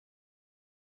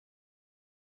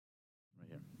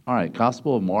All right,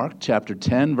 Gospel of Mark, chapter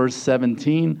 10, verse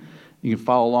 17. You can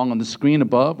follow along on the screen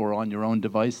above or on your own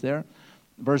device there.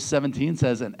 Verse 17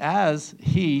 says, "And as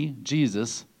he,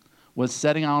 Jesus, was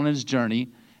setting out on his journey,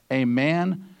 a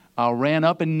man ran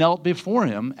up and knelt before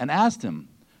him and asked him,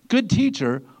 'Good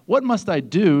teacher, what must I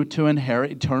do to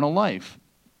inherit eternal life?'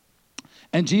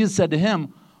 And Jesus said to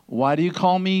him, 'Why do you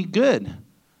call me good?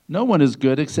 No one is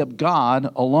good except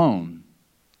God alone.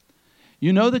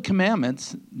 You know the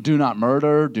commandments: do not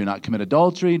murder, do not commit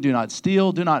adultery, do not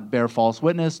steal, do not bear false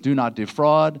witness, do not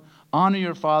defraud, honor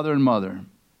your father and mother.'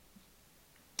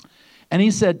 And he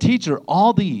said, 'Teacher,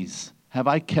 all these have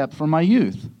I kept from my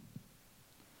youth.'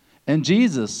 And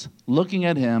Jesus, looking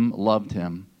at him, loved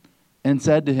him and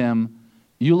said to him,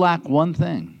 'You lack one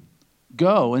thing.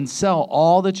 Go and sell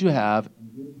all that you have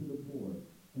and give to the poor,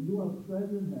 and you have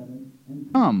treasure in heaven,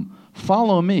 and come,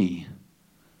 follow me.'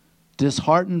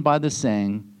 Disheartened by the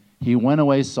saying, he went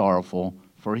away sorrowful,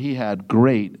 for he had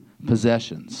great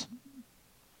possessions.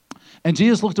 And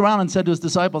Jesus looked around and said to his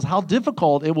disciples, 'How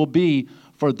difficult it will be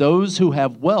for those who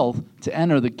have wealth to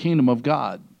enter the kingdom of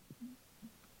God.'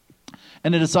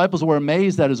 And the disciples were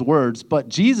amazed at his words, but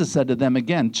Jesus said to them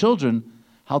again, 'Children,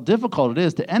 how difficult it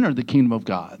is to enter the kingdom of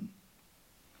God.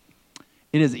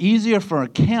 It is easier for a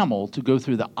camel to go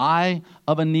through the eye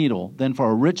of a needle than for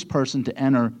a rich person to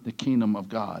enter the kingdom of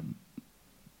God.'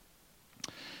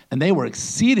 And they were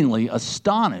exceedingly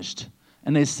astonished.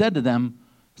 And they said to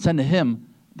him,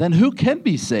 'Then who can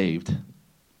be saved?'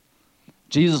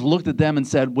 Jesus looked at them and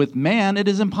said, 'With man it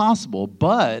is impossible,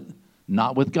 but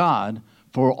not with God,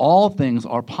 for all things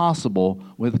are possible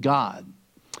with God.'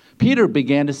 Peter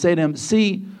began to say to him,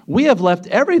 'See, we have left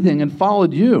everything and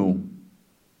followed you.'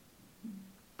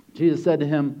 Jesus said to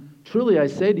him, 'Truly I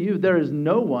say to you, there is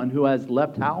no one who has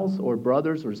left house or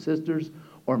brothers or sisters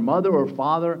or mother or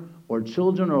father or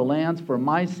children or lands for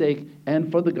my sake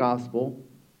and for the gospel,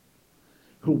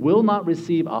 who will not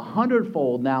receive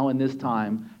 100-fold now in this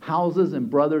time, houses and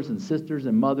brothers and sisters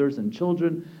and mothers and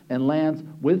children and lands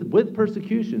with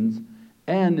persecutions,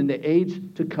 and in the age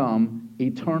to come,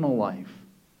 eternal life.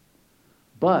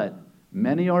 But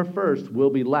many are first will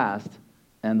be last,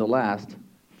 and the last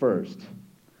first.'"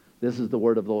 This is the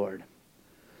word of the Lord.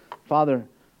 Father,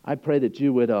 I pray that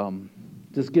you would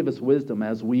just give us wisdom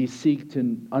as we seek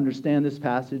to understand this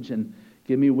passage, and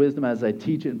give me wisdom as I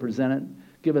teach it and present it.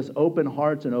 Give us open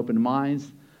hearts and open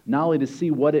minds, not only to see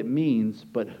what it means,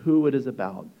 but who it is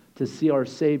about, to see our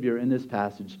Savior in this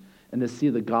passage, and to see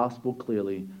the gospel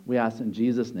clearly. We ask in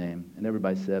Jesus' name. And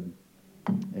everybody said,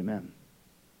 amen.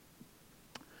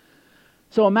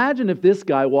 So imagine if this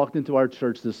guy walked into our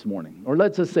church this morning, or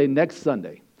let's just say next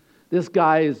Sunday. This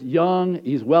guy is young,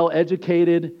 he's well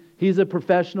educated, he's a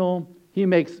professional, he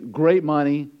makes great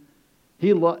money,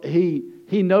 he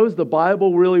knows the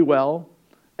Bible really well,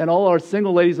 and all our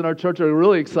single ladies in our church are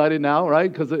really excited now,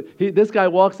 right? Because this guy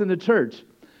walks into church,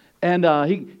 and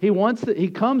he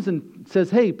comes and says,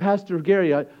 "Hey, Pastor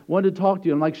Gary, I wanted to talk to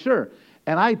you." I'm like, "Sure."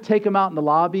 And I take him out in the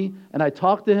lobby, and I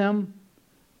talk to him,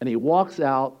 and he walks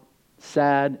out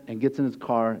sad and gets in his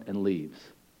car and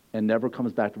leaves, and never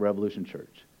comes back to Revolution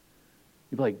Church.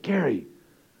 You'd be like, "Gary,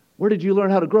 where did you learn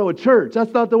how to grow a church?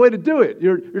 That's not the way to do it.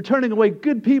 You're turning away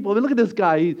good people. I mean, look at this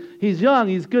guy. He's young.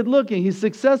 He's good looking. He's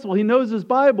successful. He knows his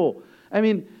Bible. I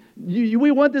mean,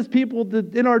 we want these people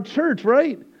in our church,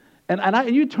 right?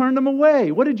 And you turned them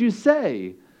away. What did you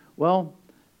say?" Well,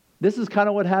 this is kind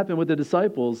of what happened with the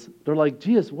disciples. They're like,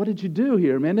 "Jesus, what did you do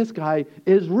here? Man, this guy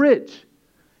is rich.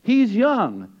 He's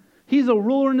young. He's a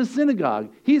ruler in the synagogue.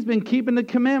 He's been keeping the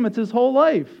commandments his whole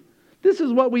life. This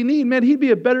is what we need. Man, he'd be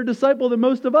a better disciple than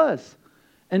most of us."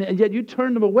 And yet you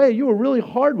turned him away. You were really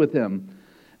hard with him.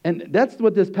 And that's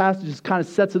what this passage just kind of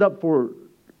sets it up for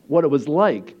what it was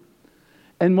like.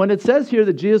 And when it says here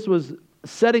that Jesus was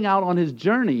setting out on his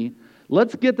journey,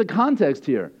 let's get the context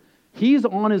here. He's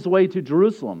on his way to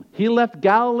Jerusalem. He left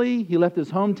Galilee. He left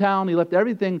his hometown. He left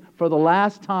everything for the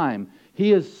last time.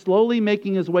 He is slowly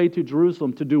making his way to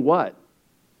Jerusalem to do what?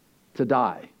 To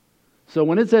die. So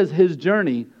when it says his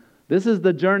journey, this is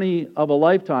the journey of a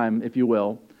lifetime, if you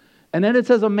will. And then it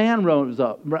says a man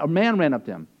ran up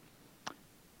to him.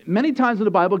 Many times in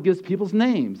the Bible it gives people's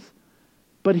names,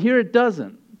 but here it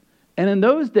doesn't. And in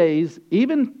those days,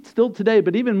 even still today,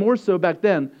 but even more so back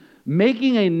then,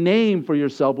 making a name for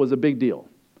yourself was a big deal.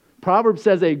 Proverbs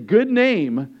says a good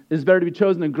name is better to be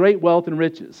chosen than great wealth and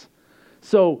riches.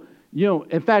 So,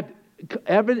 in fact,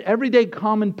 everyday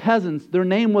common peasants, their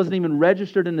name wasn't even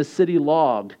registered in the city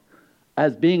log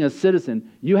as being a citizen.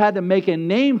 You had to make a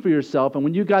name for yourself, and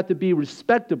when you got to be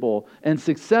respectable and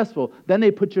successful, then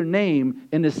they put your name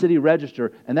in the city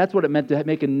register, and that's what it meant to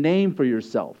make a name for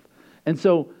yourself. And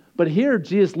so, but here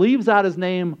Jesus leaves out his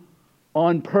name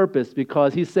on purpose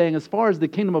because he's saying as far as the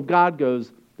kingdom of God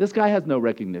goes, this guy has no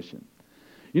recognition.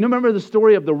 You remember the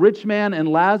story of the rich man and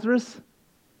Lazarus?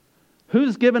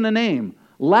 Who's given a name?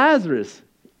 Lazarus,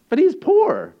 but he's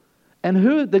poor.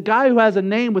 And the guy who has a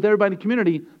name with everybody in the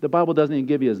community, the Bible doesn't even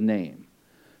give you his name.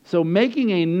 So making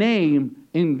a name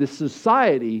in the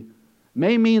society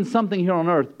may mean something here on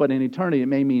earth, but in eternity it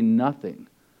may mean nothing.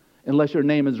 Unless your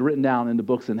name is written down in the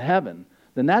books in heaven.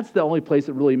 Then that's the only place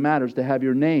it really matters to have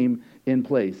your name in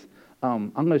place.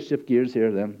 I'm going to shift gears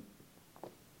here then.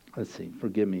 Let's see,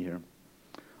 forgive me here.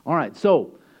 All right,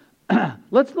 so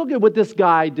let's look at what this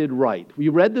guy did right. We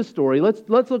read the story. Let's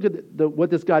look at what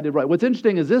this guy did right. What's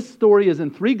interesting is this story is in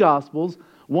 3 Gospels.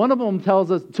 Two of them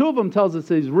tells us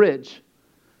he's rich.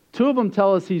 2 of them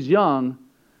tell us he's young.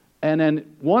 And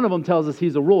then one of them tells us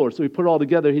he's a ruler. So we put it all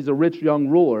together, he's a rich young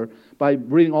ruler by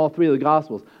reading all 3 of the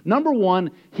Gospels. Number 1,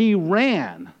 he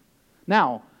ran.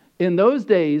 Now, in those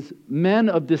days, men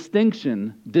of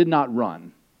distinction did not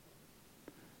run.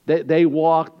 They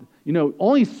walked.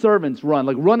 Only servants run.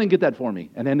 Like, run and get that for me.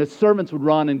 And then the servants would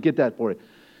run and get that for you.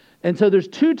 And so there's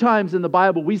 2 times in the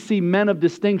Bible we see men of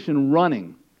distinction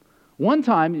running. One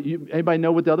time, anybody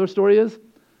know what the other story is?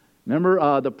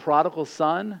 Remember the prodigal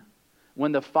son?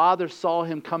 When the father saw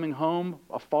him coming home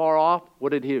afar off,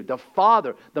 what did he do? The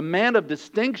father, the man of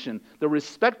distinction, the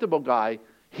respectable guy,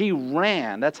 he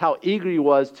ran. That's how eager he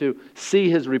was to see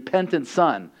his repentant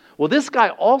son. Well, this guy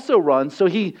also runs, so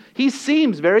he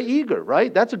seems very eager,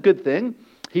 right? That's a good thing.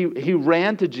 He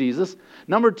ran to Jesus.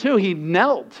 Number 2, he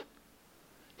knelt.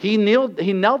 He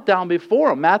knelt down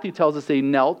before him. Matthew tells us he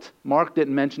knelt. Mark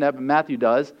didn't mention that, but Matthew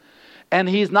does. And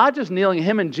he's not just kneeling,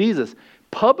 him and Jesus.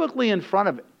 Publicly in front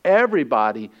of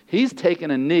everybody, he's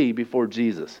taking a knee before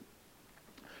Jesus,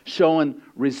 showing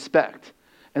respect.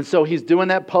 And so he's doing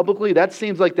that publicly. That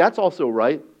seems like that's also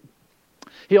right.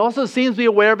 He also seems to be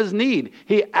aware of his need.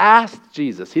 He asked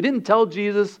Jesus. He didn't tell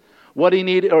Jesus what he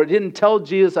needed, or didn't tell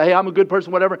Jesus, hey, I'm a good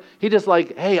person, whatever. He just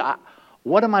like, hey,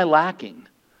 what am I lacking?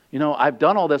 I've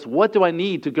done all this. What do I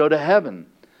need to go to heaven?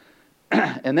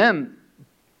 And then,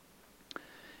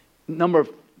 number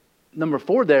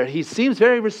 4 there, he seems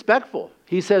very respectful.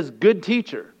 He says, good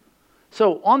teacher.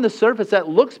 So on the surface, that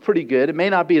looks pretty good. It may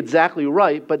not be exactly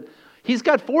right, but he's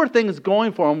got 4 things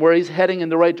going for him where he's heading in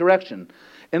the right direction.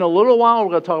 In a little while, we're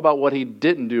going to talk about what he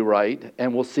didn't do right,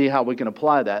 and we'll see how we can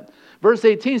apply that. Verse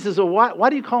 18 says, well, why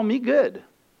do you call me good?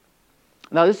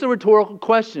 Now, this is a rhetorical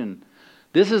question.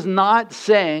 This is not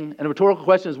saying, and a rhetorical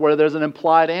question is where there's an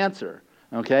implied answer,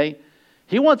 okay?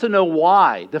 He wants to know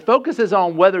why. The focus is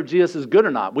on whether Jesus is good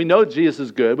or not. We know Jesus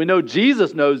is good. We know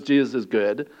Jesus knows Jesus is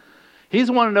good. He's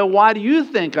wanting to know, why do you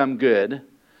think I'm good?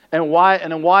 And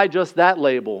why just that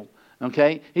label?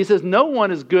 Okay? He says, no one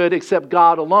is good except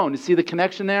God alone. You see the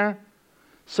connection there?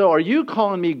 So are you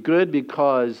calling me good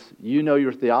because you know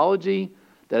your theology,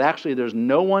 that actually there's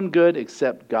no one good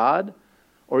except God?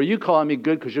 Or are you calling me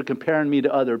good because you're comparing me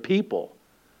to other people?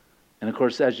 And of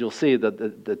course, as you'll see,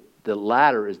 the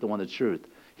latter is the one that's truth.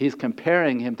 He's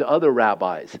comparing him to other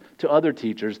rabbis, to other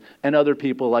teachers, and other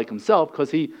people like himself, because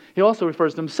he also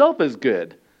refers to himself as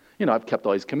good. I've kept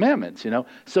all these commandments,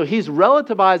 So he's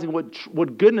relativizing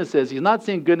what goodness is. He's not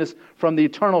seeing goodness from the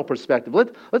eternal perspective.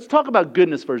 Let's talk about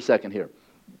goodness for a second here.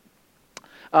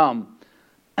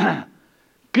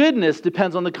 Goodness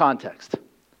depends on the context.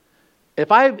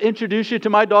 If I introduce you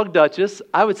to my dog Duchess,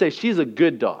 I would say she's a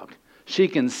good dog. She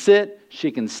can sit,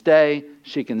 she can stay,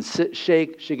 she can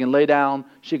shake, she can lay down,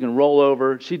 she can roll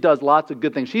over. She does lots of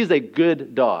good things. She's a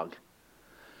good dog.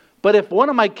 But if one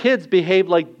of my kids behaved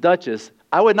like Duchess,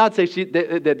 I would not say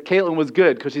that Caitlin was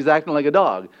good because she's acting like a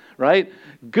dog, right?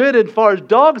 Good as far as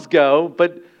dogs go,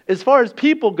 but as far as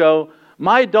people go,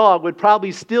 my dog would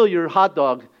probably steal your hot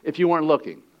dog if you weren't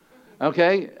looking,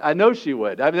 okay? I know she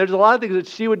would. I mean, there's a lot of things that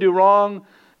she would do wrong,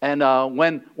 and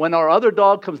when our other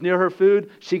dog comes near her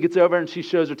food, she gets over and she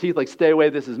shows her teeth like, stay away,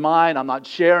 this is mine, I'm not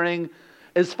sharing.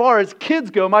 As far as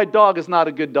kids go, my dog is not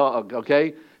a good dog,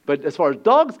 okay? But as far as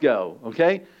dogs go,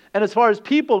 okay? And as far as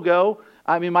people go,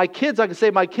 I mean, my kids, I can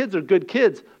say my kids are good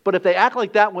kids, but if they act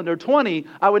like that when they're 20,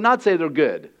 I would not say they're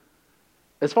good.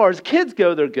 As far as kids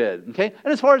go, they're good, okay?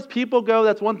 And as far as people go,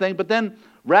 that's one thing, but then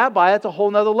rabbi, that's a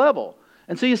whole nother level.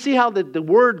 And so you see how the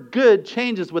word good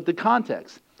changes with the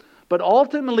context. But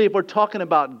ultimately, if we're talking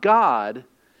about God,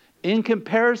 in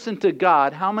comparison to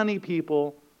God, how many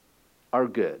people are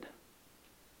good?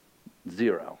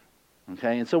 0,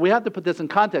 okay? And so we have to put this in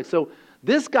context. So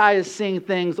this guy is seeing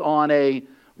things on a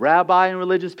rabbi and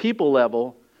religious people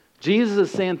level. Jesus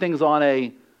is seeing things on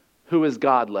a who is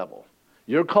God level.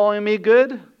 You're calling me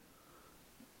good?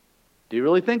 Do you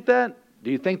really think that?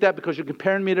 Do you think that because you're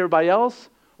comparing me to everybody else?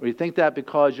 Or do you think that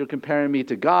because you're comparing me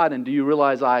to God, and do you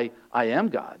realize I am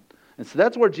God? And so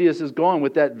that's where Jesus is going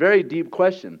with that very deep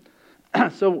question.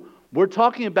 So we're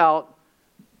talking about,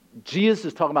 Jesus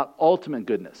is talking about ultimate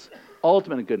goodness.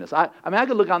 Ultimate goodness. I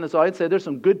could look on this audience and say there's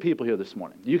some good people here this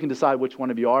morning. You can decide which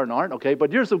one of you are and aren't, okay?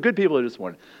 But you're some good people here this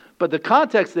morning. But the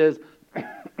context is,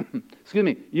 excuse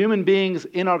me, human beings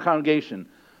in our congregation.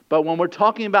 But when we're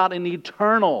talking about an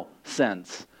eternal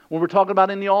sense, when we're talking about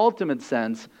in the ultimate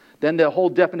sense, then the whole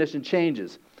definition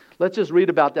changes. Let's just read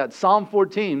about that. Psalm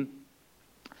 14,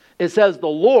 it says, the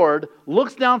Lord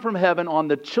looks down from heaven on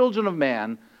the children of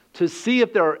man to see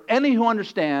if there are any who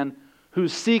understand, who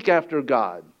seek after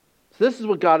God. So this is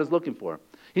what God is looking for.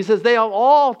 He says, they have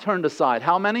all turned aside.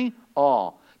 How many?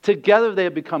 All. Together they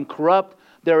have become corrupt.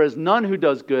 There is none who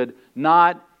does good,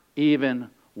 not even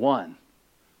one.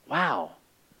 Wow.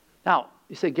 Now,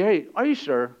 you say, Gary, are you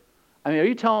sure? I mean, are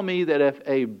you telling me that if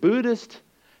a Buddhist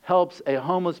helps a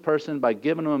homeless person by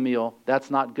giving him a meal, that's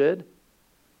not good?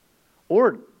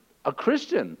 Or a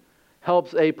Christian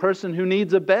helps a person who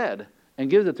needs a bed and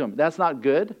gives it to him, that's not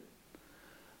good?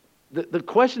 The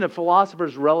question that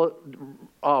philosophers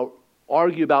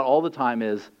argue about all the time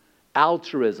is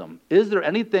altruism. Is there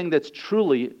anything that's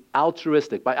truly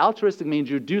altruistic? By altruistic means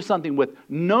you do something with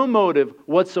no motive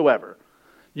whatsoever.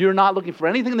 You're not looking for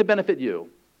anything to benefit you.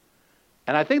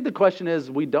 And I think the question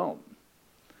is, we don't.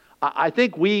 I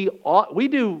think we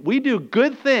do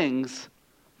good things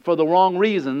for the wrong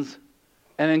reasons,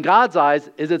 and in God's eyes,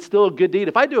 is it still a good deed?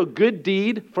 If I do a good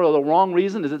deed for the wrong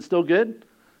reason, is it still good?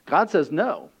 God says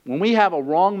no. When we have a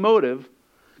wrong motive,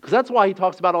 because that's why he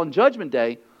talks about on Judgment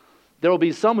Day, there will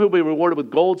be some who will be rewarded with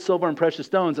gold, silver, and precious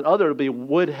stones, and others will be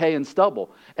wood, hay, and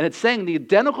stubble. And it's saying the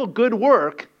identical good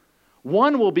work,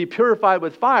 one will be purified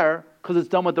with fire because it's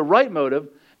done with the right motive,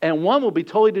 and one will be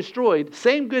totally destroyed,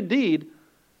 same good deed,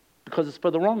 because it's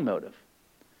for the wrong motive.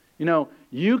 You know,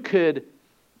 you could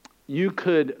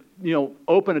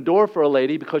open a door for a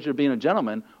lady because you're being a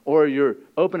gentleman, or you're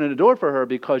opening a door for her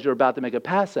because you're about to make a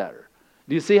pass at her.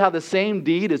 Do you see how the same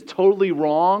deed is totally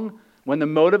wrong when the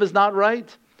motive is not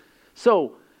right?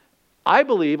 So, I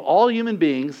believe all human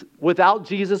beings without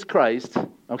Jesus Christ,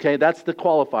 okay, that's the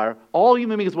qualifier, all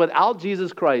human beings without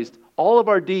Jesus Christ, all of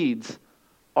our deeds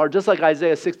are just like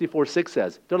Isaiah 64:6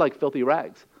 says. They're like filthy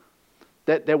rags.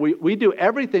 That we do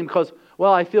everything because,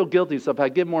 well, I feel guilty, so if I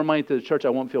give more money to the church, I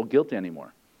won't feel guilty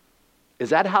anymore. Is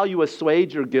that how you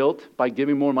assuage your guilt, by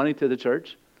giving more money to the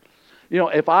church? You know,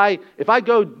 if I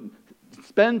go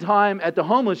spend time at the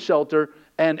homeless shelter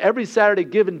and every Saturday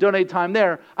give and donate time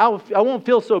there, I won't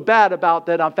feel so bad about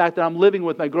that, in fact that I'm living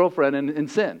with my girlfriend in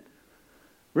sin.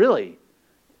 Really?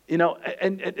 You know,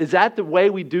 and is that the way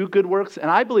we do good works? And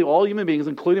I believe all human beings,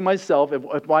 including myself,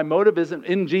 if my motive isn't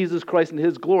in Jesus Christ and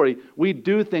His glory, we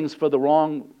do things for the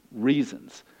wrong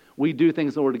reasons. We do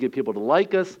things in order to get people to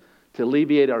like us, to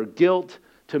alleviate our guilt,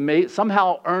 to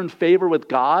somehow earn favor with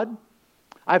God.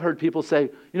 I've heard people say,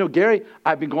 you know, Gary,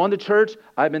 I've been going to church,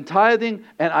 I've been tithing,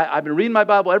 and I've been reading my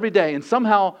Bible every day, and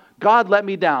somehow God let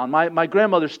me down. My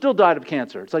grandmother still died of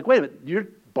cancer. It's like, wait a minute, you're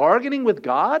bargaining with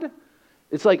God?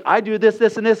 It's like, I do this,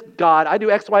 this, and this, God. I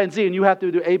do X, Y, and Z, and you have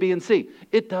to do A, B, and C.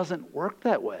 It doesn't work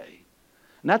that way.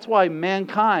 And that's why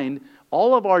mankind,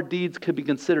 all of our deeds could be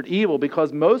considered evil,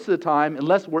 because most of the time,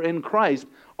 unless we're in Christ,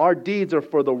 our deeds are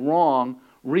for the wrong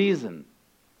reason.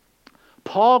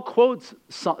 Paul quotes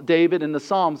David in the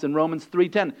Psalms in Romans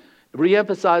 3:10,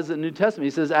 reemphasizes the New Testament.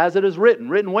 He says, as it is written.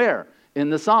 Written where? In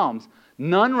the Psalms.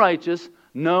 None righteous,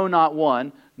 no, not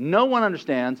one. No one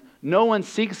understands. No one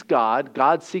seeks God.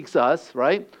 God seeks us,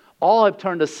 right? All have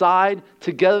turned aside.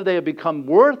 Together they have become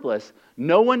worthless.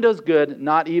 No one does good,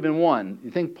 not even one. You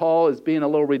think Paul is being a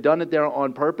little redundant there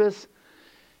on purpose?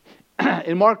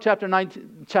 In Mark chapter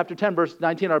 10, verse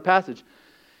 19, our passage,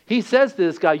 he says to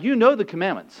this guy, you know the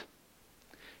commandments.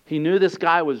 He knew this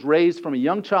guy was raised from a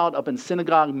young child up in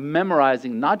synagogue,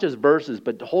 memorizing not just verses,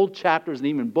 but whole chapters and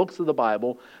even books of the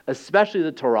Bible, especially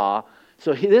the Torah.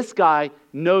 So this guy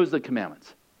knows the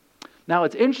commandments. Now,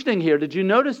 it's interesting here. Did you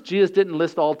notice Jesus didn't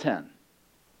list all 10?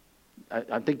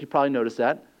 I think you probably noticed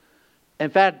that. In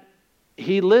fact,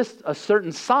 he lists a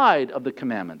certain side of the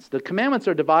commandments. The commandments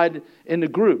are divided into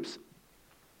groups.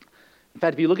 In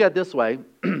fact, if you look at it this way,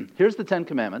 here's the 10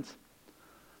 commandments.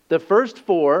 The first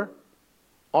 4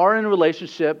 are in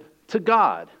relationship to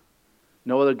God.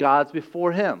 No other gods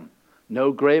before Him.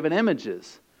 No graven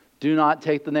images. Do not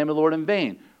take the name of the Lord in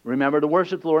vain. Remember to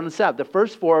worship the Lord on the Sabbath. The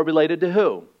first 4 are related to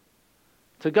who?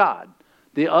 To God.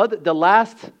 The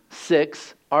last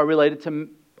 6 are related to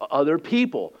other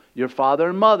people. your father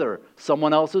and mother,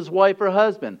 someone else's wife or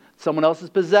husband, someone else's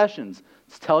possessions,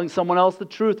 telling someone else the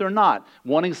truth or not,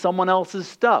 wanting someone else's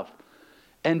stuff.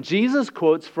 And Jesus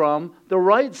quotes from the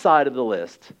right side of the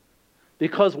list.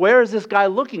 Because where is this guy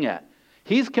looking at?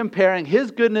 He's comparing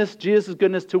his goodness, Jesus'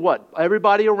 goodness, to what?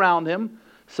 Everybody around him.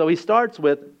 So he starts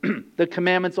with the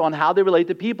commandments on how they relate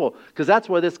to people, because that's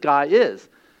where this guy is.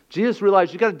 Jesus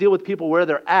realized you got to deal with people where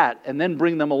they're at and then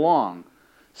bring them along.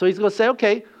 So he's going to say,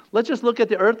 okay, let's just look at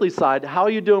the earthly side. How are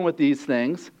you doing with these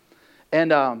things?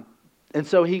 And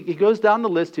so he goes down the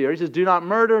list here. He says, do not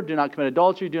murder, do not commit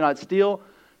adultery, do not steal,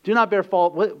 do not bear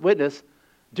false witness,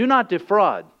 do not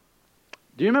defraud.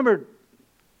 Do you remember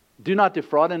do not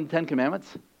defraud in the Ten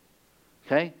Commandments?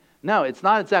 Okay? No, it's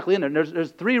not exactly in there.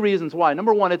 There's three reasons why.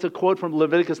 Number one, it's a quote from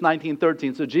Leviticus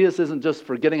 19:13. So Jesus isn't just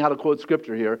forgetting how to quote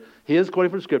Scripture here. He is quoting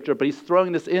from Scripture, but he's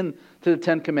throwing this into the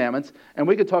Ten Commandments. And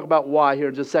we could talk about why here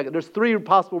in just a second. There's three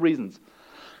possible reasons.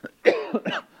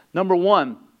 Number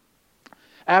one,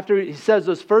 after he says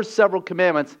those first several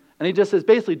commandments, and he just says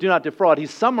basically do not defraud,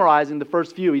 he's summarizing the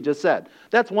first few he just said.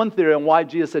 That's one theory on why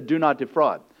Jesus said do not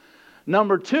defraud.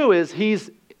 Number two is he's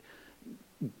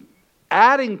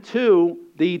adding to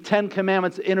the Ten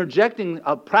Commandments, interjecting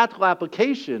a practical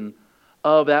application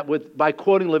of that by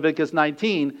quoting Leviticus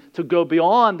 19 to go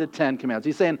beyond the Ten Commandments.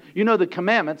 He's saying, you know the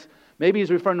commandments, maybe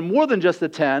he's referring to more than just the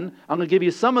 10. I'm going to give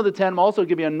you some of the 10. I'm also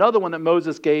give you another one that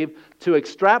Moses gave to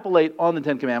extrapolate on the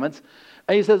Ten Commandments.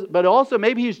 And he says, but also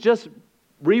maybe he's just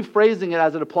rephrasing it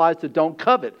as it applies to don't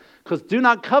covet, because do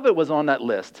not covet was on that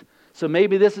list. So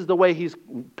maybe this is the way he's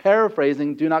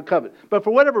paraphrasing, do not covet. But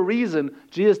for whatever reason,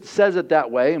 Jesus says it that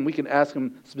way, and we can ask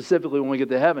him specifically when we get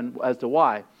to heaven as to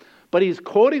why. But he's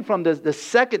quoting from the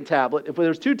second tablet. If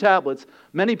there's two tablets,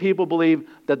 many people believe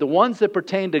that the ones that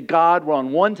pertain to God were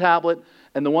on one tablet,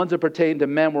 and the ones that pertain to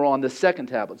men were on the second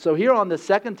tablet. So here on the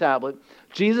second tablet,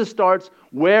 Jesus starts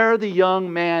where the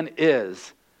young man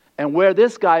is, and where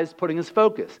this guy is putting his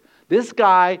focus. This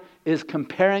guy is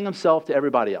comparing himself to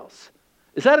everybody else.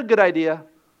 Is that a good idea?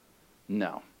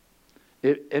 No.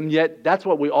 And yet, that's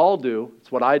what we all do. It's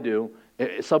what I do.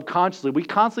 Subconsciously, we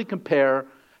constantly compare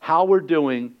how we're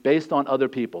doing based on other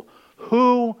people.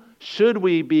 Who should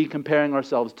we be comparing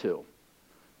ourselves to?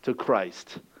 To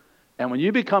Christ. And when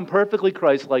you become perfectly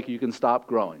Christ-like, you can stop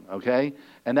growing, okay?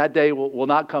 And that day will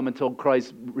not come until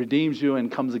Christ redeems you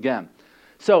and comes again.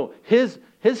 So his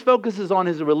focus is on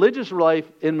his religious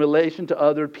life in relation to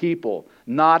other people.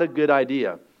 Not a good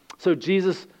idea.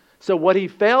 So what he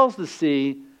fails to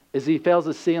see is he fails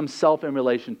to see himself in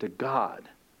relation to God.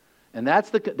 And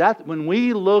that's when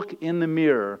we look in the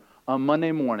mirror on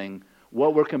Monday morning,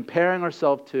 what we're comparing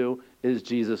ourselves to is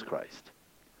Jesus Christ.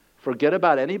 Forget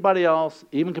about anybody else,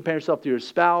 even compare yourself to your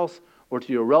spouse or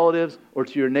to your relatives or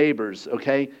to your neighbors,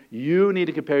 okay? You need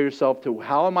to compare yourself to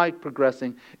how am I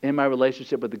progressing in my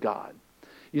relationship with God.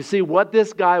 You see, what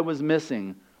this guy was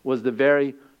missing was the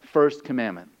very first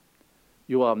commandment.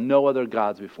 You will have no other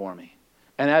gods before me.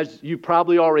 And as you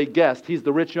probably already guessed, he's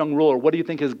the rich young ruler. What do you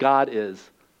think his God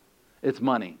is? It's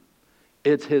money.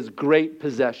 It's his great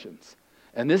possessions.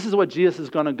 And this is what Jesus is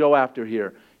going to go after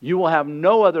here. You will have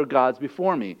no other gods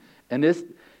before me. And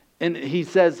he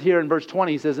says here in verse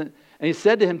 20, he says, and he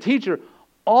said to him, Teacher,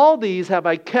 all these have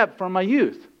I kept from my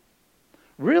youth.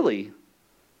 Really?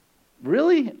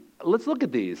 Really? Let's look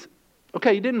at these.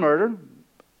 Okay, you didn't murder.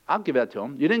 I'll give that to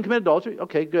him. You didn't commit adultery?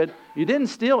 Okay, good. You didn't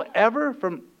steal ever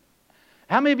from...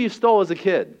 How many of you stole as a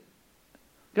kid?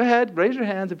 Go ahead, raise your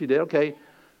hands if you did. Okay.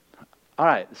 All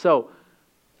right, so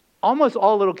almost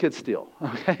all little kids steal,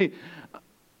 okay?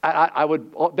 I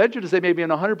would venture to say maybe in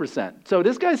 100%. So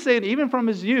this guy's saying even from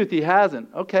his youth he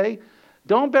hasn't. Okay,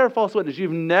 don't bear false witness.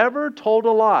 You've never told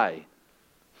a lie.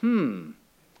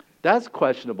 That's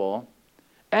questionable.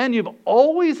 And you've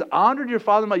always honored your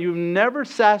father and mother. You've never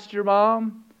sassed your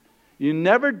mom. You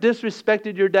never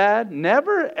disrespected your dad.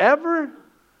 Never, ever.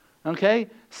 Okay?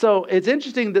 So it's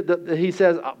interesting that he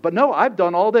says, but no, I've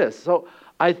done all this. So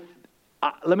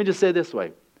let me just say this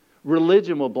way.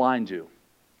 Religion will blind you.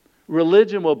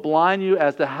 Religion will blind you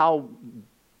as to how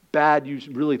bad you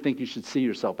really think you should see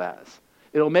yourself as.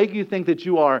 It'll make you think that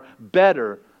you are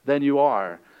better than you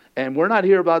are. And we're not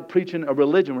here about preaching a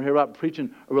religion. We're here about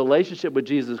preaching a relationship with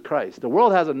Jesus Christ. The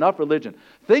world has enough religion.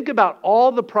 Think about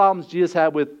all the problems Jesus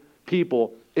had with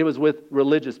people. It was with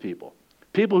religious people.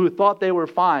 People who thought they were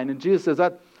fine. And Jesus says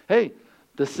that, hey,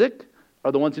 the sick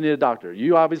are the ones who need a doctor.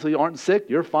 You obviously aren't sick.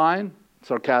 You're fine.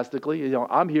 Sarcastically,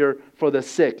 I'm here for the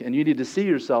sick, and you need to see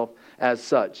yourself as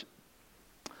such.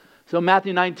 So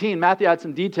Matthew 19, Matthew adds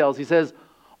some details. He says,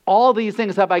 all these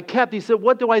things have I kept. He said,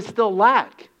 what do I still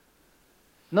lack?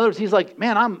 In other words, he's like,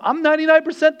 man, I'm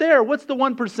 99% there. What's the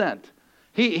 1%?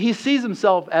 He sees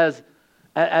himself as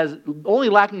only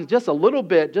lacking just a little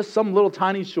bit, just some little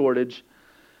tiny shortage.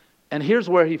 And here's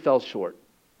where he fell short.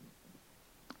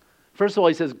 First of all,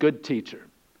 he says, good teacher.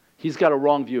 He's got a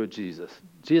wrong view of Jesus.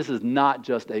 Jesus is not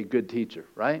just a good teacher,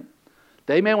 right?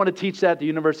 They may want to teach that at the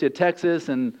University of Texas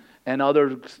and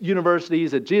other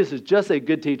universities, that Jesus is just a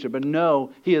good teacher. But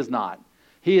no, he is not.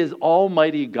 He is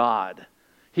Almighty God.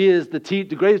 He is the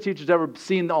greatest teacher ever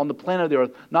seen on the planet of the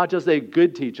earth, not just a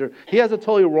good teacher. He has a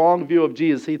totally wrong view of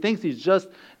Jesus. He thinks he's just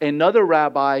another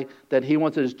rabbi that he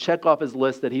wants to just check off his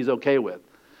list that he's okay with.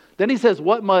 Then he says,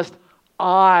 what must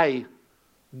I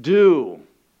do?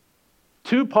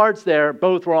 Two parts there,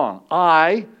 both wrong.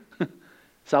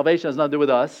 Salvation has nothing to do with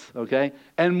us, okay?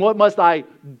 And what must I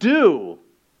do?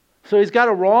 So he's got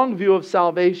a wrong view of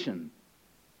salvation.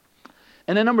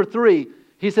 And then number 3,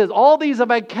 he says, all these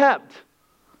have I kept.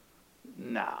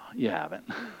 No, you haven't.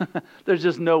 There's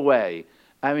just no way.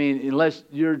 I mean, unless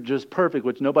you're just perfect,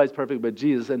 which nobody's perfect but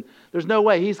Jesus, and there's no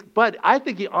way. But I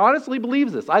think he honestly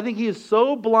believes this. I think he is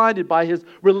so blinded by his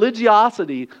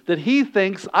religiosity that he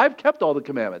thinks, I've kept all the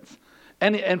commandments.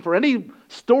 And for any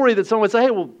story that someone would say,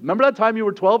 hey, well, remember that time you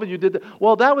were 12 and you did that?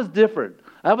 Well, that was different.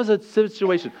 That was a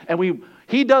situation. And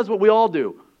he does what we all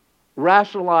do,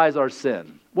 rationalize our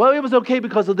sin. Well, it was okay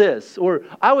because of this. Or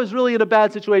I was really in a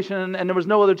bad situation and there was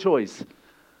no other choice.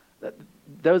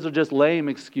 Those are just lame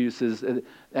excuses.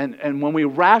 And when we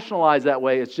rationalize that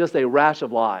way, it's just a rash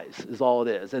of lies is all it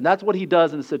is. And that's what he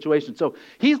does in the situation. So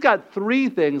he's got 3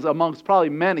 things amongst probably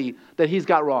many that he's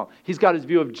got wrong. He's got his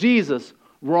view of Jesus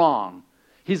wrong.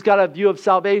 He's got a view of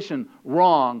salvation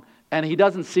wrong. And he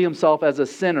doesn't see himself as a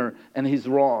sinner, and he's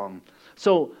wrong.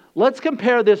 So let's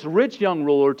compare this rich young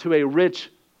ruler to a rich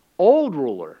old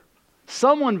ruler.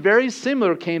 Someone very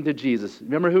similar came to Jesus.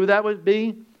 Remember who that would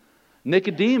be?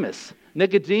 Nicodemus.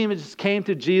 Nicodemus came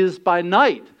to Jesus by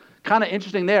night. Kind of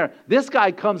interesting there. This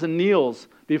guy comes and kneels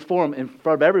before him in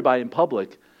front of everybody in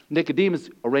public. Nicodemus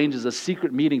arranges a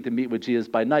secret meeting to meet with Jesus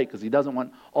by night because he doesn't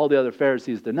want all the other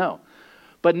Pharisees to know.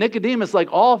 But Nicodemus,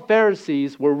 like all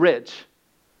Pharisees, were rich.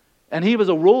 And he was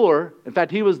a ruler. In fact,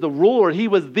 he was the ruler. He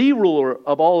was the ruler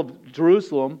of all of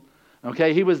Jerusalem.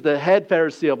 Okay, he was the head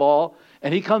Pharisee of all.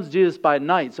 And he comes to Jesus by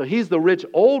night. So he's the rich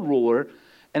old ruler.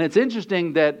 And it's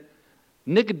interesting that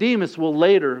Nicodemus will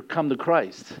later come to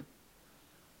Christ.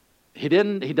 He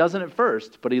doesn't at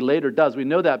first, but he later does. We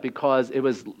know that because it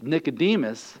was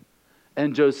Nicodemus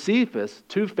and Josephus,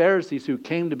 2 Pharisees who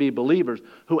came to be believers,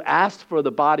 who asked for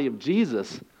the body of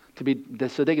Jesus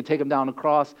so they could take him down the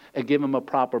cross and give him a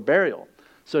proper burial.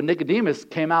 So Nicodemus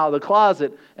came out of the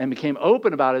closet and became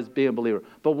open about his being a believer.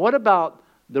 But what about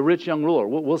the rich young ruler?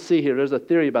 We'll see here. There's a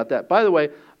theory about that. By the way,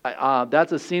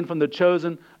 that's a scene from The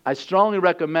Chosen. I strongly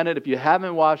recommend it. If you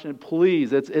haven't watched it,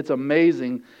 please. It's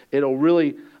amazing. It'll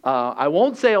really, I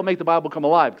won't say it'll make the Bible come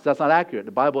alive because that's not accurate.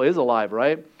 The Bible is alive,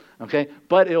 right? Okay,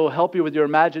 but it will help you with your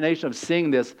imagination of seeing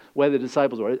this way the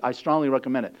disciples were. I strongly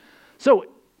recommend it. So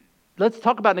let's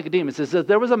talk about Nicodemus. It says,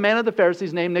 there was a man of the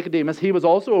Pharisees named Nicodemus. He was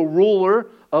also a ruler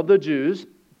of the Jews.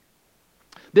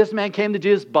 This man came to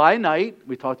Jesus by night.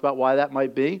 We talked about why that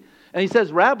might be. And he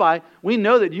says, Rabbi, we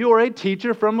know that you are a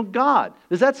teacher from God.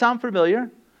 Does that sound familiar?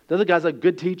 The other guy's a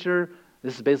good teacher.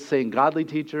 This is basically saying godly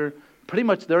teacher. Pretty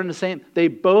much they're in the same. They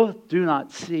both do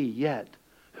not see yet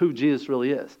who Jesus really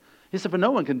is. He said, for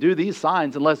no one can do these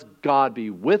signs unless God be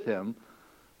with him.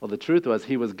 Well, the truth was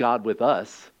he was God with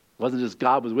us. It wasn't just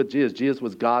God was with Jesus. Jesus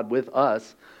was God with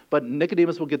us. But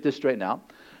Nicodemus will get this straightened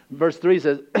out. Verse 3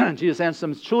 says, Jesus answered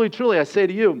him, truly, truly, I say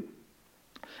to you,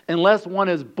 unless one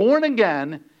is born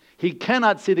again, he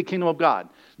cannot see the kingdom of God.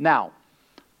 Now,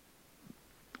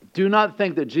 do not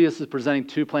think that Jesus is presenting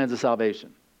 2 plans of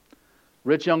salvation.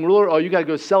 Rich young ruler, oh, you got to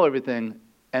go sell everything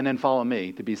and then follow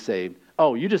me to be saved.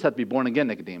 Oh, you just have to be born again,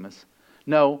 Nicodemus.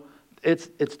 No, it's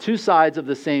 2 sides of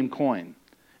the same coin.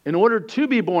 In order to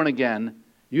be born again,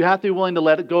 you have to be willing to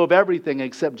let go of everything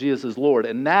except Jesus as Lord.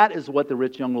 And that is what the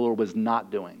rich young ruler was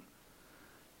not doing.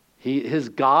 His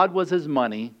God was his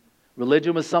money.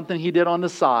 Religion was something he did on the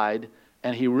side.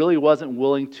 And he really wasn't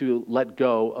willing to let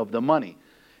go of the money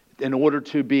in order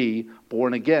to be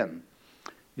born again.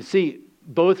 You see,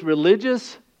 both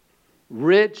religious,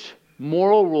 rich,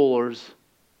 moral rulers,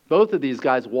 both of these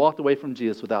guys walked away from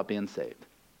Jesus without being saved.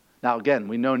 Now, again,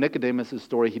 we know Nicodemus'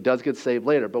 story. He does get saved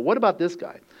later. But what about this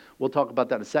guy? We'll talk about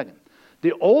that in a second.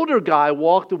 The older guy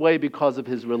walked away because of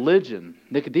his religion.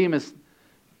 Nicodemus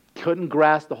couldn't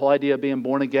grasp the whole idea of being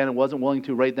born again and wasn't willing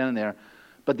to right then and there.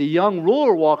 But the young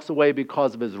ruler walks away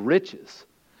because of his riches.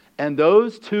 And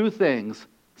those 2 things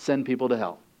send people to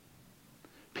hell.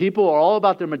 People are all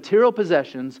about their material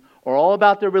possessions or all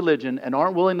about their religion and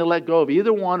aren't willing to let go of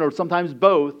either one or sometimes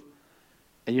both.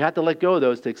 And you have to let go of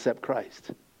those to accept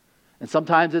Christ. And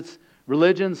sometimes it's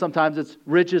religion, sometimes it's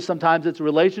riches, sometimes it's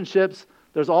relationships.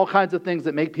 There's all kinds of things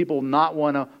that make people not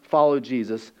want to follow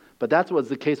Jesus. But that's what's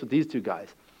the case with these two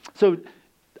guys. So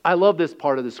I love this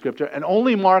part of the scripture. And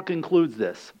only Mark includes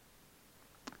this.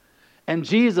 And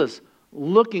Jesus,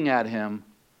 looking at him,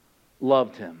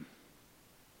 loved him.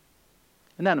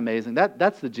 Isn't that amazing?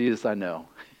 That's the Jesus I know.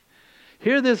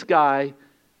 Here this guy,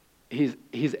 he's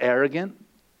arrogant.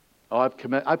 Oh,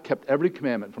 I've kept every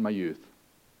commandment from my youth.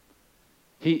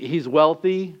 He's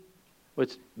wealthy,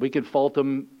 which we could fault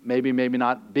him, maybe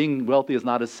not. Being wealthy is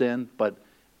not a sin, but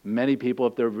many people,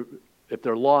 if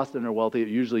they're lost and they're wealthy, it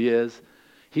usually is.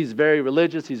 He's very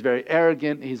religious, he's very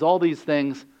arrogant, he's all these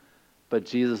things, but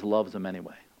Jesus loves him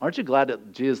anyway. Aren't you glad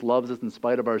that Jesus loves us in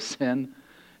spite of our sin?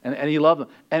 And he loved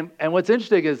them. And what's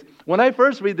interesting is, when I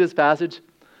first read this passage,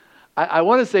 I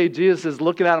want to say Jesus is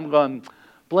looking at him going,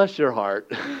 bless your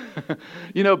heart.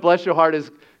 Bless your heart is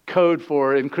code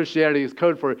for, in Christianity, is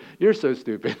code for, you're so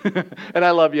stupid. And I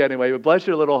love you anyway, but bless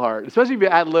your little heart. Especially if you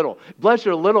add little. Bless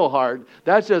your little heart.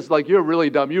 That's just like, you're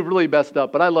really dumb. You've really messed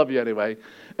up, but I love you anyway.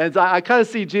 And so I kind of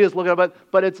see Jesus looking at it,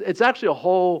 but it's actually a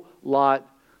whole lot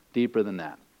deeper than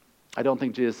that. I don't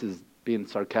think Jesus is being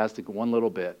sarcastic one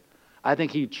little bit. I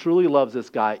think he truly loves this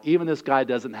guy. Even this guy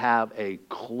doesn't have a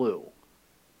clue.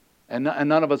 And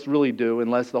none of us really do,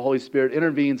 unless the Holy Spirit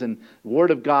intervenes and the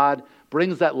Word of God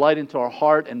brings that light into our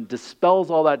heart and dispels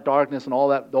all that darkness and all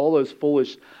those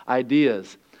foolish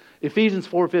ideas. Ephesians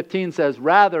 4:15 says,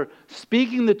 rather,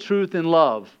 speaking the truth in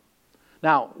love.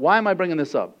 Now, why am I bringing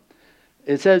this up?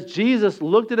 It says Jesus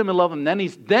looked at him and loved him.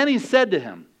 Then he said to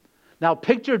him. Now,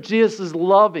 picture Jesus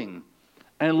loving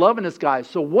this guy.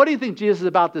 So what do you think Jesus is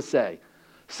about to say?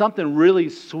 Something really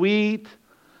sweet,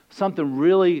 something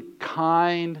really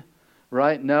kind,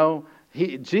 right? No.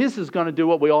 Jesus is going to do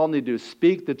what we all need to do.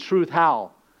 Speak the truth.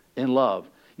 How? In love.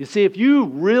 You see, if you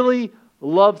really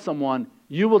love someone,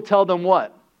 you will tell them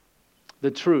what?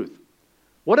 The truth.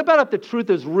 What about if the truth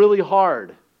is really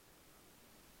hard?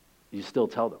 You still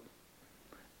tell them.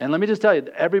 And let me just tell you,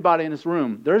 everybody in this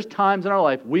room, there's times in our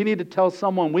life we need to tell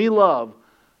someone we love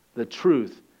the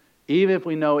truth, even if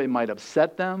we know it might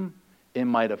upset them, it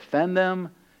might offend them,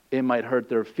 it might hurt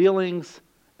their feelings,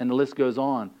 and the list goes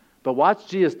on. But watch,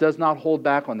 Jesus does not hold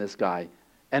back on this guy.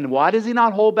 And why does he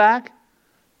not hold back?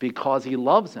 Because he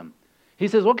loves him. He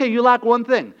says, okay, you lack one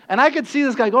thing. And I could see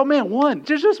this guy go, oh man, one,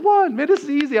 just one. Man, this is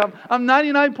easy. I'm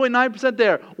 99.9%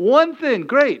 there. One thing,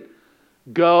 great.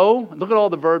 Go, look at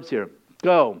all the verbs here.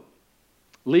 Go,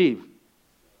 leave,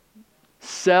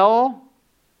 sell,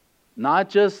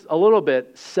 not just a little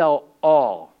bit, sell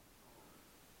all.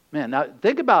 Man, now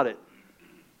think about it.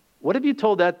 What if you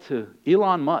told that to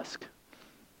Elon Musk?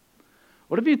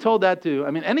 What if you told that to,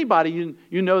 anybody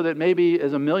you know that maybe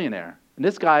is a millionaire? And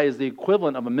this guy is the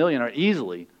equivalent of a millionaire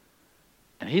easily.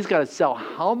 And he's got to sell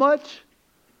how much?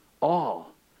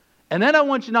 All. And then I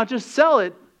want you not just sell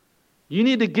it, you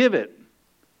need to give it.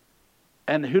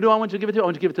 And who do I want you to give it to? I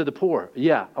want you to give it to the poor.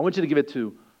 Yeah, I want you to give it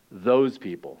to those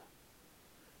people.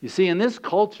 You see, in this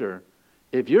culture,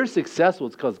 if you're successful,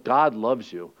 it's because God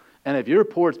loves you. And if you're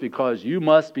poor, it's because you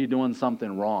must be doing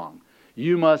something wrong.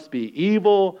 You must be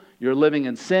evil. You're living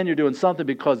in sin. You're doing something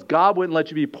because God wouldn't let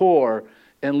you be poor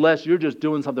unless you're just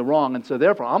doing something wrong. And so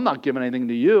therefore, I'm not giving anything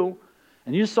to you.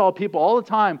 And you saw people all the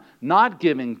time not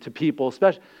giving to people,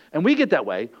 especially. And we get that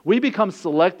way. We become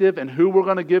selective in who we're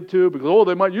going to give to because,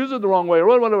 they might use it the wrong way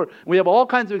or whatever. We have all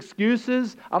kinds of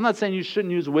excuses. I'm not saying you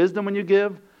shouldn't use wisdom when you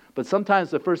give, but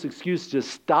sometimes the first excuse just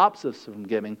stops us from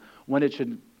giving when it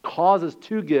should cause us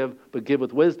to give, but give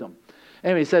with wisdom.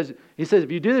 Anyway, he says,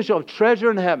 if you do this, you'll have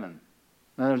treasure in heaven.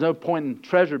 Now, there's no point in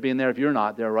treasure being there if you're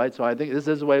not there, right? So I think this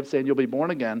is a way of saying you'll be born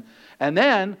again. And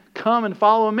then come and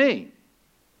follow me.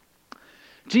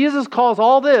 Jesus calls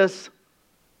all this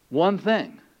one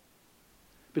thing.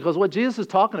 Because what Jesus is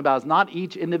talking about is not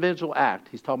each individual act.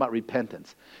 He's talking about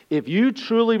repentance. If you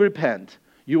truly repent,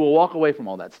 you will walk away from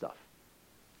all that stuff.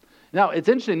 Now, it's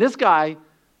interesting. This guy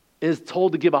is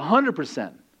told to give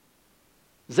 100%.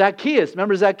 Zacchaeus,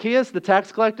 remember Zacchaeus, the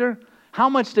tax collector? How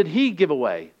much did he give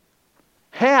away?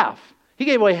 Half. He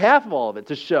gave away half of all of it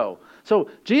to show. So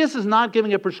Jesus is not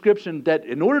giving a prescription that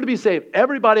in order to be saved,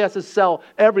 everybody has to sell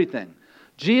everything.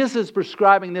 Jesus is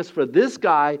prescribing this for this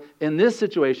guy in this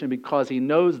situation because he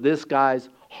knows this guy's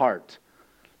heart.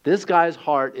 This guy's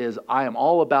heart is, I am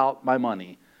all about my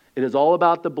money. It is all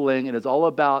about the bling. It is all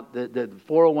about the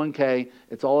 401k.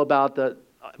 It's all about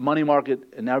money market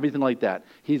and everything like that.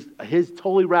 He's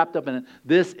totally wrapped up in it.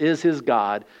 This is his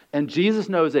God. And Jesus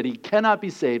knows that he cannot be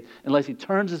saved unless he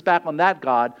turns his back on that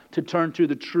God to turn to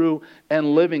the true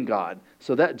and living God.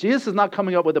 So that Jesus is not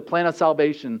coming up with a plan of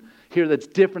salvation here that's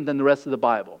different than the rest of the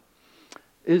Bible.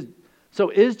 Is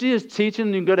Jesus teaching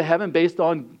you can go to heaven based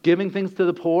on giving things to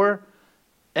the poor?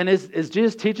 And is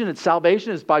Jesus teaching that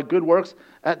salvation is by good works?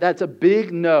 That's a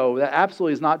big no. That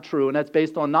absolutely is not true. And that's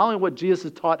based on not only what Jesus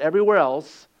has taught everywhere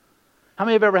else. How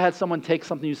many have ever had someone take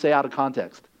something you say out of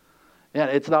context? Yeah,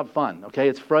 it's not fun, okay?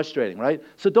 It's frustrating, right?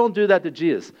 So don't do that to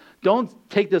Jesus. Don't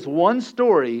take this one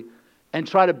story and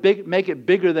try to make it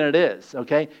bigger than it is,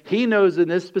 okay? He knows in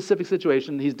this specific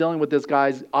situation, he's dealing with this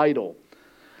guy's idol.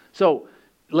 So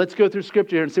let's go through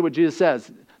Scripture here and see what Jesus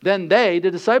says. Then the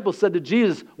disciples said to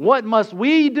Jesus, what must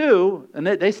we do? And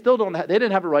they still they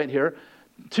didn't have it right here,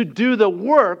 to do the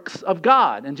works of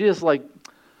God. And Jesus is like,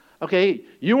 okay,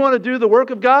 you want to do the work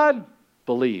of God?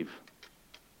 Believe.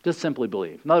 Just simply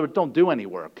believe. In other words, don't do any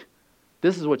work.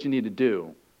 This is what you need to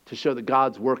do to show that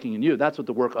God's working in you. That's what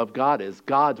the work of God is.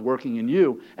 God's working in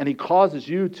you, and he causes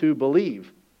you to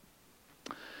believe.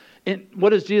 And what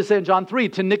does Jesus say in John 3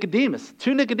 to Nicodemus?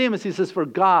 To Nicodemus, he says, for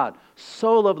God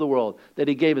so loved the world that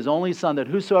he gave his only son, that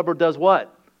whosoever does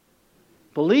what?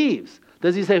 Believes.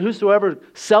 Does he say whosoever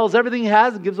sells everything he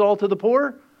has and gives it all to the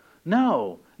poor?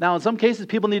 No. Now, in some cases,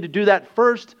 people need to do that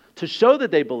first to show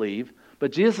that they believe,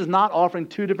 but Jesus is not offering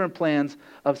two different plans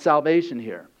of salvation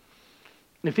here.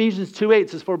 In Ephesians 2:8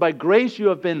 says, for by grace you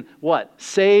have been what?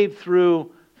 Saved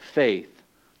through faith.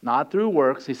 Not through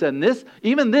works. He said,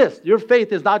 even this, your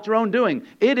faith is not your own doing.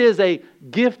 It is a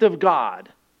gift of God.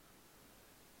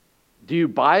 Do you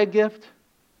buy a gift?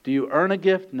 Do you earn a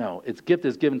gift? No. Its gift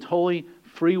is given totally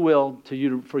free will for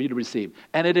you to receive.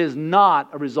 And it is not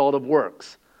a result of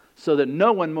works, so that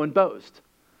no one would boast.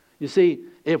 You see,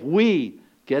 if we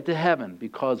get to heaven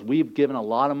because we've given a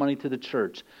lot of money to the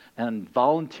church and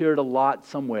volunteered a lot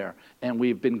somewhere, and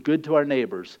we've been good to our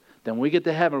neighbors, then when we get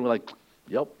to heaven, we're like,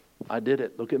 yep, I did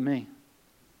it. Look at me.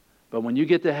 But when you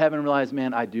get to heaven and realize,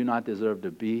 man, I do not deserve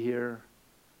to be here.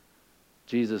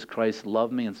 Jesus Christ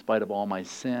loved me in spite of all my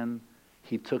sin.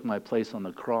 He took my place on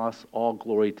the cross. All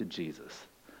glory to Jesus.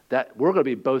 That we're going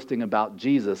to be boasting about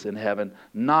Jesus in heaven,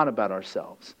 not about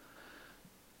ourselves.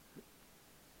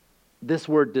 This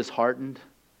word disheartened,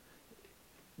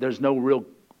 there's no real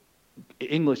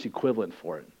English equivalent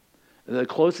for it. The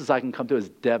closest I can come to is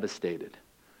devastated,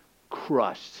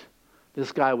 crushed.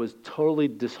 This guy was totally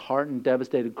disheartened,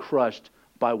 devastated, crushed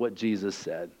by what Jesus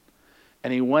said.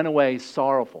 And he went away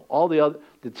sorrowful.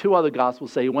 The two other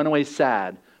Gospels say he went away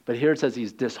sad, but here it says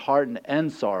he's disheartened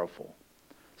and sorrowful.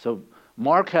 So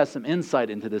Mark has some insight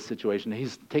into this situation.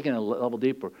 He's taken it a level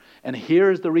deeper. And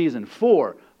here's the reason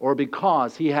for, or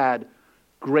because he had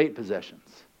great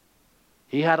possessions.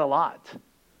 He had a lot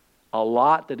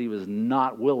that he was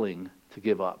not willing to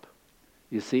give up.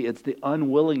 You see, it's the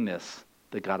unwillingness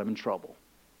that got him in trouble.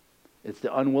 It's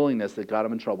the unwillingness that got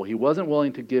him in trouble. He wasn't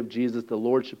willing to give Jesus the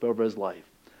lordship over his life.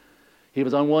 He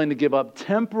was unwilling to give up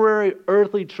temporary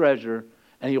earthly treasure,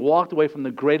 and he walked away from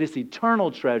the greatest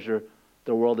eternal treasure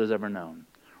the world has ever known.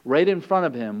 Right in front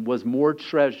of him was more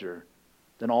treasure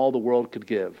than all the world could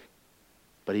give.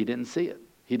 But he didn't see it.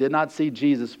 He did not see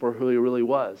Jesus for who he really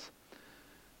was.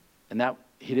 And that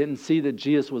he didn't see that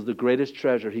Jesus was the greatest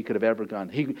treasure he could have ever done.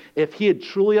 If he had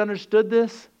truly understood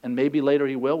this, and maybe later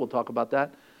he will, we'll talk about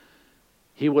that,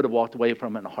 he would have walked away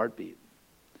from it in a heartbeat.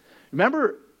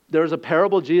 Remember, there's a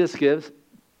parable Jesus gives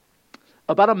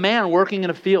about a man working in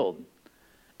a field.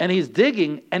 And he's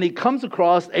digging, and he comes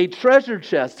across a treasure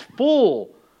chest full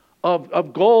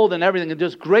of gold and everything, and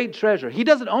just great treasure. He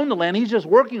doesn't own the land, he's just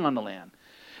working on the land.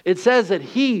 It says that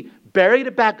he buried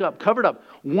it back up, covered up,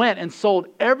 went and sold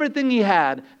everything he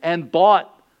had and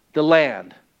bought the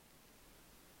land.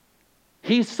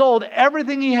 He sold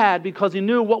everything he had because he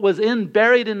knew what was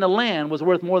buried in the land was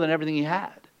worth more than everything he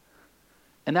had.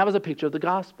 And that was a picture of the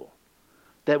gospel.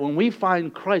 That when we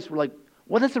find Christ, we're like,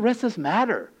 what does the rest of this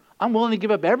matter? I'm willing to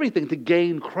give up everything to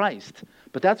gain Christ.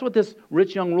 But that's what this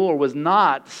rich young ruler was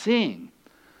not seeing.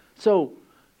 So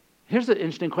here's an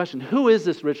interesting question. Who is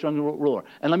this rich young ruler?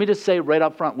 And let me just say right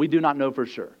up front, we do not know for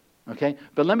sure. Okay?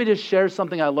 But let me just share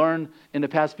something I learned in the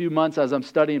past few months as I'm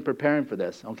studying and preparing for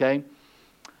this. Okay?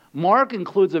 Mark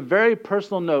includes a very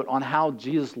personal note on how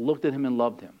Jesus looked at him and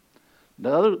loved him.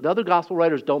 The other gospel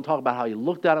writers don't talk about how he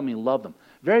looked at him and he loved him.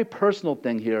 Very personal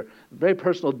thing here, very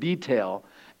personal detail.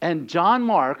 And John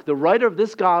Mark, the writer of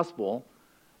this gospel,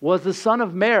 was the son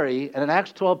of Mary, and in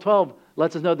Acts 12:12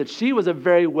 lets us know that she was a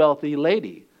very wealthy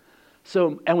lady.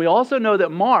 So, and we also know that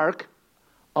Mark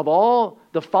Of all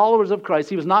the followers of Christ,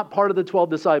 he was not part of the 12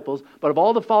 disciples, but of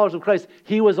all the followers of Christ,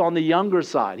 he was on the younger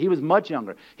side. He was much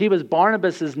younger. He was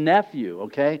Barnabas' nephew,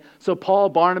 okay? So Paul,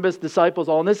 Barnabas, disciples,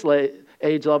 all in this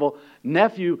age level,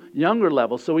 nephew, younger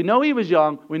level. So we know he was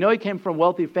young. We know he came from a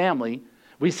wealthy family.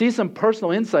 We see some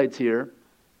personal insights here.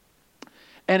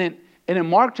 And in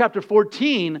Mark chapter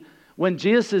 14, when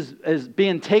Jesus is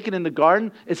being taken in the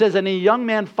garden, it says, and a young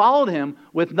man followed him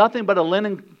with nothing but a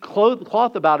linen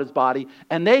cloth about his body,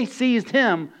 and they seized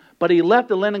him, but he left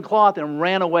the linen cloth and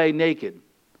ran away naked.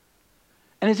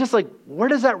 And it's just like, where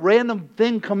does that random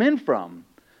thing come in from?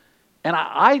 And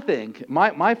I think,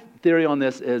 my theory on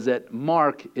this is that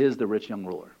Mark is the rich young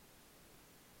ruler.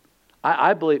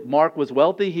 I believe Mark was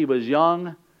wealthy, he was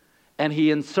young, and he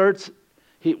inserts,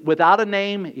 without a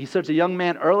name, he inserts a young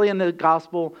man early in the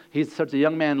gospel, he inserts a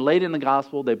young man late in the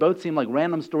gospel. They both seem like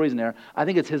random stories in there. I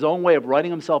think it's his own way of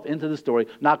writing himself into the story,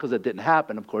 not because it didn't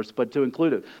happen, of course, but to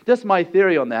include it. That's my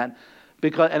theory on that,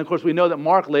 and of course we know that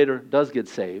Mark later does get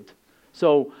saved.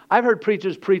 So I've heard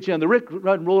preachers preaching, and the rich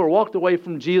ruler walked away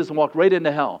from Jesus and walked right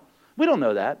into hell. We don't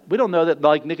know that. We don't know that,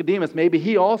 like Nicodemus, maybe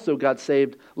he also got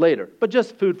saved later. But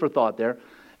just food for thought there.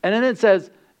 And then it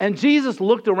says, and Jesus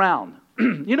looked around.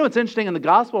 You know what's interesting? In the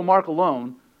Gospel of Mark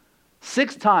alone,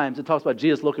 6 times it talks about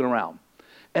Jesus looking around.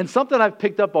 And something I've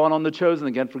picked up on The Chosen,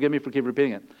 again, forgive me for keep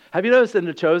repeating it. Have you noticed in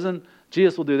The Chosen,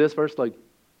 Jesus will do this first, like,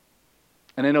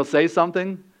 and then he'll say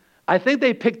something? I think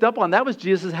they picked up on that was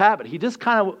Jesus' habit. He just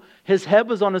kind of, his head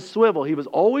was on a swivel. He was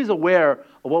always aware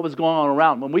of what was going on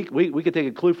around. When we could take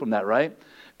a clue from that, right?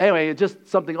 Anyway, it's just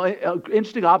something,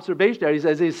 interesting observation there. He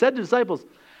says, he said to disciples,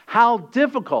 how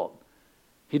difficult.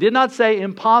 He did not say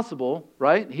impossible,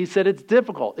 right? He said it's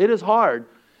difficult. It is hard.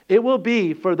 It will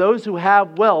be for those who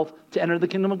have wealth to enter the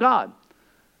kingdom of God.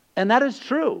 And that is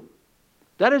true.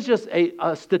 That is just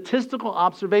a statistical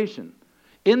observation.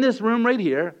 In this room right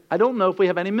here, I don't know if we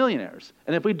have any millionaires.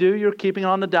 And if we do, you're keeping it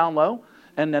on the down low.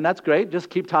 And that's great.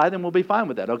 Just keep tithing. We'll be fine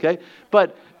with that, okay?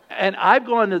 And I've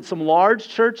gone to some large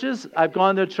churches. I've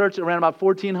gone to a church around about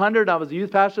 1,400. I was a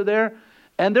youth pastor there.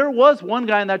 And there was one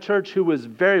guy in that church who was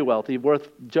very wealthy.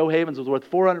 Joe Havens was worth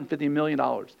 $450 million.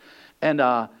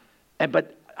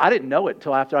 But I didn't know it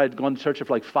until after I had gone to church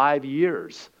for like 5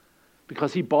 years.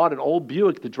 Because he bought an old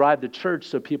Buick to drive to church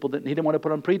so he didn't want to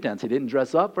put on pretense. He didn't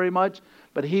dress up very much,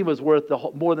 but he was worth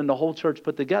more than the whole church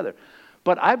put together.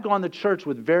 But I've gone to church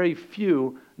with very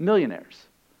few millionaires.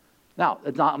 Now,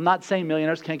 I'm not saying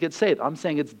millionaires can't get saved. I'm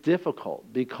saying it's difficult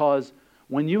because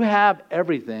when you have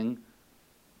everything,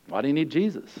 why do you need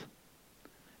Jesus?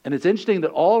 And it's interesting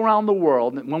that all around the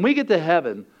world, when we get to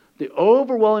heaven, the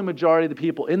overwhelming majority of the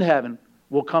people in heaven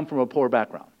will come from a poor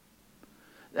background.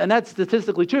 And that's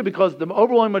statistically true because the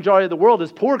overwhelming majority of the world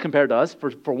is poor compared to us,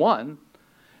 for one.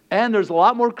 And there's a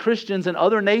lot more Christians in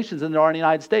other nations than there are in the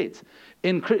United States.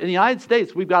 In the United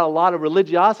States, we've got a lot of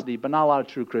religiosity, but not a lot of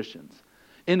true Christians.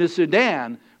 In the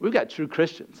Sudan, we've got true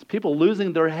Christians. People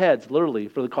losing their heads, literally,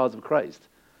 for the cause of Christ.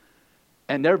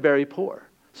 And they're very poor.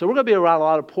 So we're going to be around a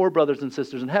lot of poor brothers and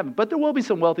sisters in heaven. But there will be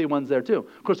some wealthy ones there too.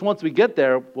 Of course, once we get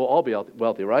there, we'll all be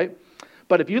wealthy, right?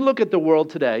 But if you look at the world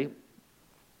today,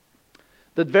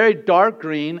 the very dark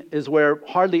green is where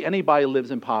hardly anybody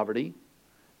lives in poverty.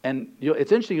 And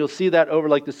it's interesting, you'll see that over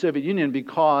like the Soviet Union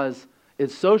because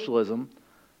it's socialism.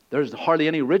 There's hardly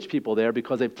any rich people there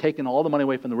because they've taken all the money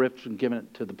away from the rich and given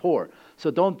it to the poor.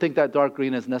 So don't think that dark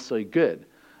green is necessarily good,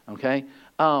 okay?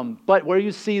 But where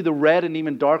you see the red and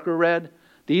even darker red,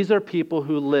 these are people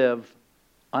who live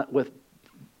on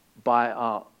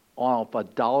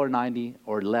 $1.90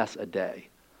 or less a day.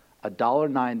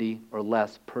 $1.90 or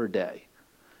less per day.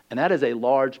 And that is a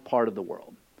large part of the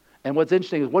world. And what's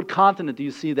interesting is what continent do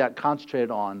you see that concentrated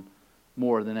on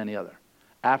more than any other?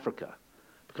 Africa.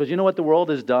 Because you know what the world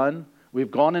has done?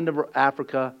 We've gone into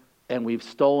Africa and we've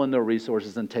stolen their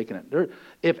resources and taken it.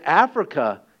 If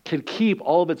Africa could keep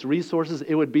all of its resources,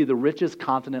 it would be the richest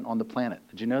continent on the planet.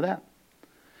 Did you know that?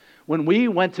 When we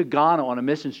went to Ghana on a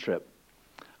missions trip,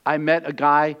 I met a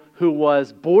guy who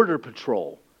was Border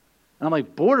Patrol. And I'm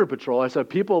like, Border Patrol? I said,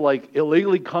 people like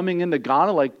illegally coming into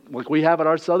Ghana like we have at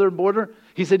our southern border?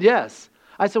 He said, yes.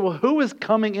 I said, well, who is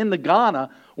coming into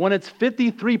Ghana when it's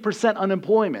 53%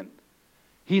 unemployment?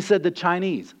 He said, the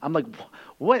Chinese. I'm like,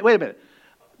 wait a minute.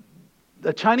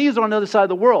 The Chinese are on the other side of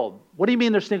the world. What do you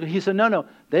mean they're sneaking? He said, no.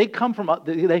 They come from,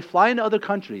 they fly into other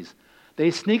countries. They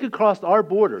sneak across our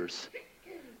borders.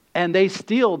 And they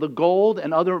steal the gold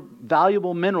and other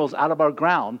valuable minerals out of our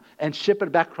ground and ship it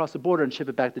back across the border and ship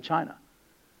it back to China.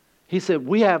 He said,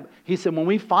 when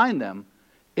we find them,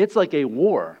 it's like a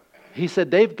war. He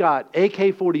said they've got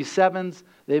AK-47s,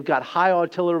 they've got high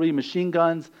artillery machine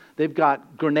guns, they've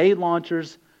got grenade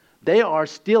launchers, They are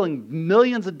stealing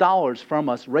millions of dollars from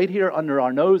us right here under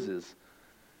our noses.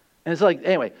 And it's like,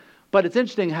 anyway, but it's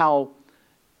interesting how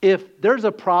if there's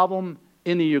a problem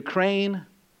in the Ukraine,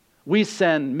 we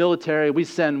send military, we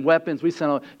send weapons,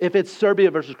 if it's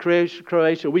Serbia versus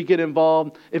Croatia, we get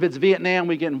involved. If it's Vietnam,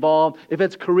 we get involved. If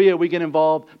it's Korea, we get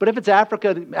involved. But if it's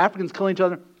Africa, the Africans killing each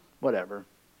other, whatever.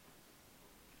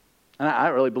 And I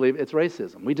really believe it's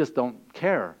racism. We just don't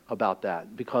care about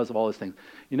that because of all these things.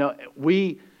 You know,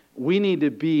 we need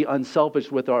to be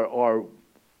unselfish with our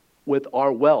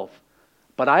wealth.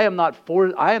 But I am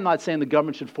not saying the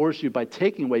government should force you by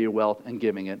taking away your wealth and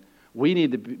giving it. We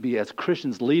need to be, as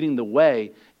Christians, leading the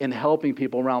way in helping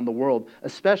people around the world,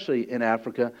 especially in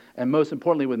Africa, and most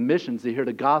importantly with missions to hear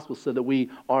the gospel so that we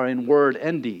are in word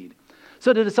and deed.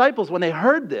 So the disciples, when they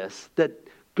heard this, that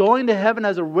going to heaven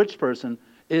as a rich person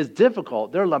is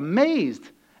difficult, they're amazed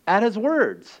at his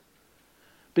words.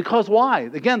 Because why?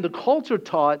 Again, the culture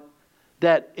taught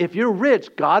that if you're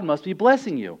rich, God must be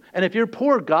blessing you. And if you're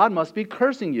poor, God must be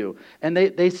cursing you. And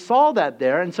they saw that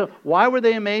there. And so why were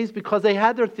they amazed? Because they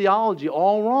had their theology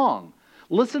all wrong.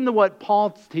 Listen to what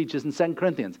Paul teaches in 2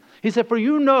 Corinthians. He said, for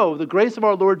you know the grace of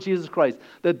our Lord Jesus Christ,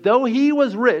 that though he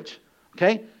was rich,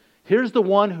 okay, here's the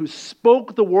one who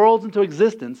spoke the worlds into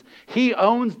existence. He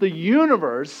owns the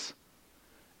universe.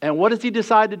 And what does he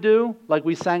decide to do? Like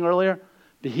we sang earlier,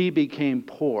 he became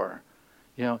poor.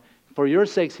 You know, for your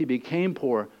sakes he became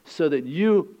poor, so that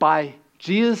you, by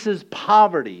Jesus'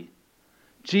 poverty,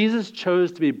 Jesus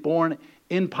chose to be born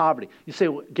in poverty. You say,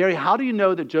 well, Gary, how do you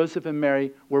know that Joseph and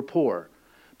Mary were poor?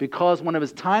 Because when it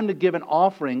was time to give an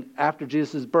offering after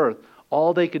Jesus' birth,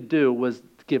 all they could do was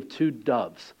give two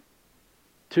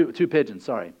pigeons,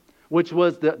 which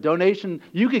was the donation.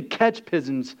 You could catch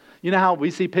pigeons. You know how we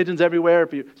see pigeons everywhere,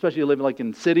 especially if you live like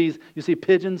in cities, you see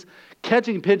pigeons.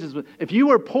 Catching pigeons, if you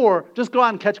were poor, just go out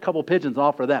and catch a couple pigeons and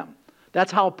offer them.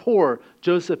 That's how poor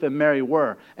Joseph and Mary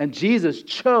were. And Jesus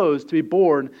chose to be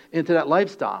born into that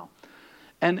lifestyle.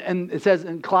 And it says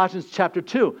in Colossians chapter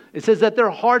 2, it says that their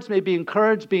hearts may be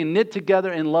encouraged, being knit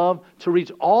together in love, to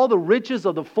reach all the riches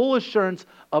of the full assurance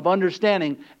of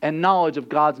understanding and knowledge of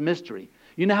God's mystery.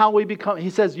 You know how we become,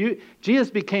 he says, Jesus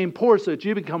became poor so that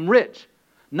you become rich.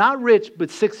 Not rich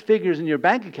with 6 figures in your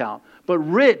bank account, but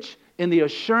rich in the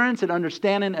assurance and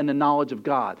understanding and the knowledge of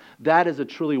God. That is a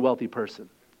truly wealthy person.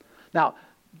 Now,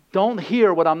 don't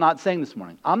hear what I'm not saying this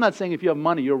morning. I'm not saying if you have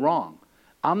money, you're wrong.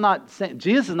 I'm not saying,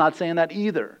 Jesus is not saying that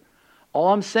either.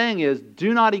 All I'm saying is,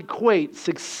 do not equate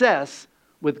success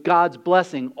with God's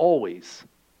blessing always.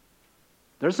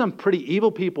 There's some pretty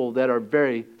evil people that are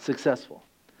very successful.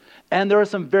 And there are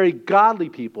some very godly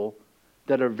people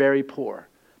that are very poor.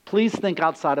 Please think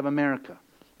outside of America.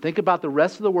 Think about the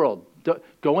rest of the world.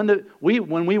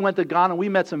 When we went to Ghana, we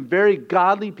met some very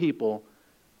godly people,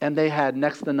 and they had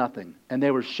next to nothing, and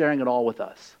they were sharing it all with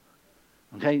us.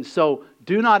 Okay, so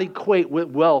do not equate with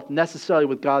wealth necessarily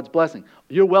with God's blessing.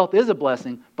 Your wealth is a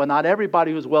blessing, but not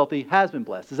everybody who's wealthy has been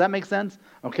blessed. Does that make sense?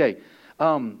 Okay.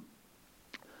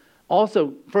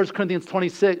 Also, 1 Corinthians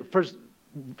 26,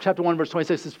 chapter 1, verse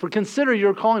 26 says, for consider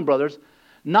your calling, brothers.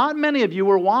 Not many of you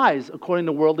were wise according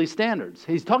to worldly standards.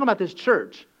 He's talking about this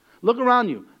church. Look around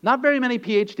you. Not very many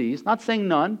PhDs. Not saying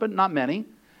none, but not many.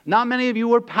 Not many of you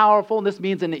were powerful. And this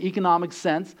means in the economic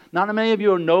sense. Not many of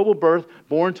you are noble birth,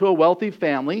 born to a wealthy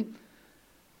family.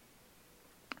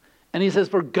 And he says,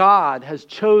 for God has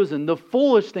chosen the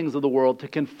foolish things of the world to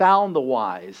confound the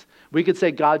wise. We could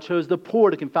say God chose the poor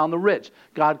to confound the rich.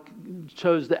 God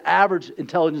chose the average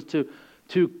intelligence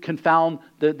to confound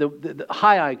the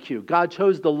high IQ. God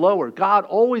chose the lower. God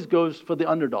always goes for the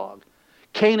underdog.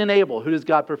 Cain and Abel, who does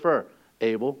God prefer?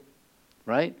 Abel,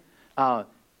 right?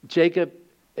 Jacob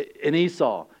and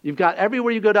Esau. You've got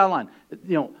everywhere you go down the line.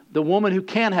 You know, the woman who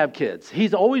can't have kids.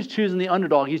 He's always choosing the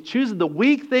underdog. He's choosing the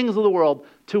weak things of the world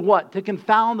to what? To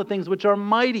confound the things which are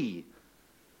mighty.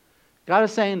 God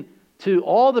is saying to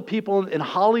all the people in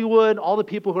Hollywood, all the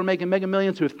people who are making mega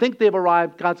millions who think they've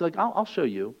arrived, God's like, I'll show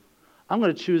you. I'm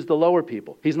going to choose the lower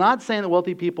people. He's not saying that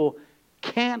wealthy people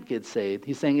can't get saved.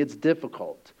 He's saying it's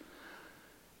difficult.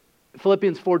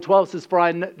 Philippians 4:12 says,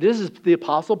 this is the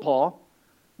Apostle Paul.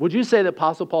 Would you say the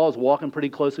Apostle Paul is walking pretty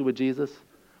closely with Jesus?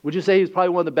 Would you say he's probably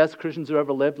one of the best Christians who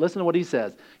ever lived? Listen to what he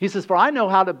says. He says, for I know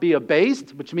how to be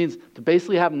abased, which means to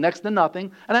basically have next to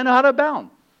nothing, and I know how to abound.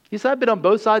 He said, I've been on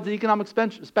both sides of the economic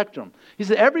spectrum. He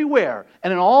said, everywhere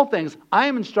and in all things, I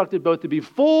am instructed both to be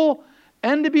full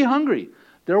and to be hungry.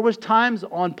 There was times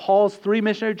on Paul's 3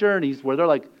 missionary journeys where they're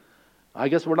like, I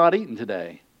guess we're not eating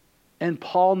today. And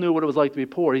Paul knew what it was like to be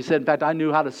poor. He said, in fact, I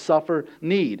knew how to suffer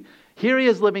need. Here he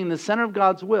is living in the center of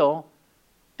God's will,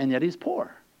 and yet he's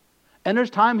poor. And there's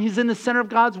time he's in the center of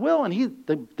God's will and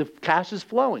the cash is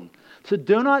flowing. So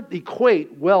do not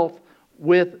equate wealth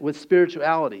with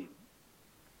spirituality.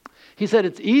 He said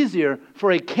it's easier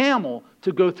for a camel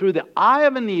to go through the eye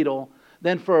of a needle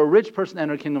than for a rich person to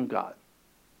enter the kingdom of God.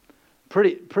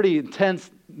 Pretty intense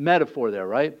metaphor there,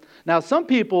 right? Now, some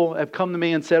people have come to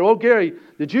me and said, oh, Gary,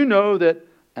 did you know that,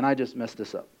 and I just messed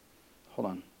this up. Hold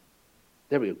on.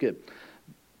 There we go, good.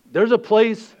 There's a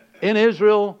place in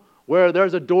Israel where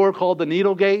there's a door called the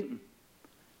Needle Gate,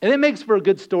 and it makes for a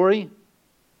good story,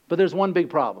 but there's one big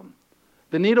problem.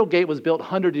 The Needle Gate was built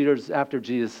 100 years after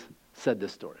Jesus said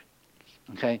this story,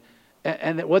 okay?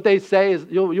 And what they say is,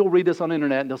 you'll read this on the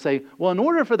internet, and they'll say, well, in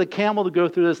order for the camel to go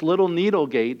through this little needle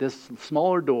gate, this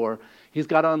smaller door, he's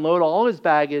got to unload all his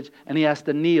baggage, and he has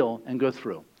to kneel and go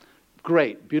through.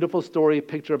 Great, beautiful story,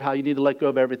 picture of how you need to let go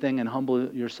of everything and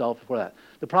humble yourself for that.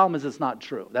 The problem is it's not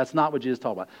true. That's not what Jesus is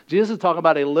talking about. Jesus is talking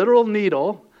about a literal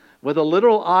needle with a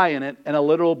literal eye in it and a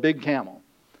literal big camel.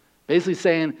 Basically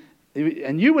saying,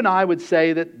 and you and I would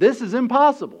say that this is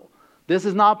impossible. This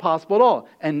is not possible at all.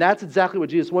 And that's exactly what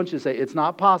Jesus wants you to say. It's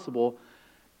not possible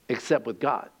except with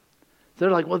God. So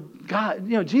they're like, well, God,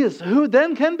 Jesus, who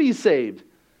then can be saved?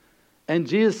 And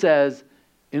Jesus says,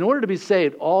 in order to be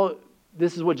saved,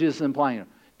 this is what Jesus is implying here.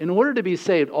 In order to be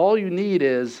saved, all you need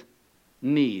is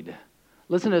need.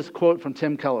 Listen to this quote from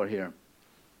Tim Keller here.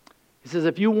 He says,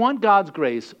 if you want God's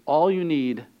grace, all you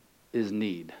need is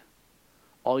need.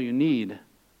 All you need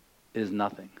is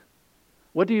nothing.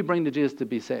 What do you bring to Jesus to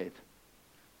be saved?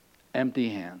 Empty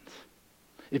hands.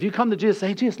 If you come to Jesus and say,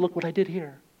 hey, Jesus, look what I did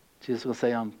here. Jesus will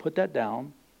say, put that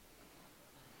down.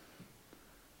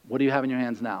 What do you have in your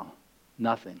hands now?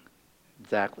 Nothing.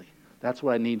 Exactly. That's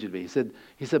what I need you to be.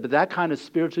 He said, but that kind of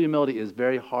spiritual humility is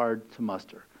very hard to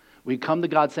muster. We come to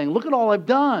God saying, look at all I've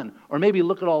done, or maybe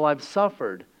look at all I've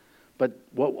suffered. But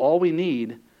all we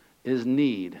need is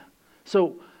need.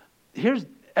 So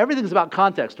everything's about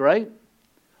context, right?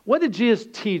 What did Jesus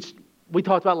teach? We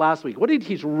talked about last week. What did he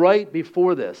teach right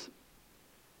before this?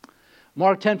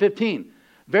 Mark 10:15.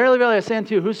 Verily, verily, I say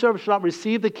unto you, whosoever shall not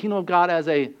receive the kingdom of God as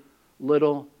a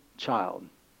little child.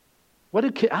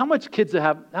 How much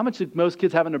do most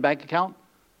kids have in their bank account?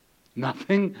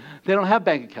 Nothing. They don't have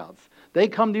bank accounts. They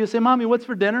come to you and say, Mommy, what's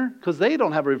for dinner? Because they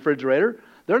don't have a refrigerator.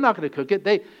 They're not going to cook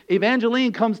it.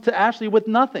 Evangeline comes to Ashley with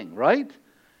nothing, right?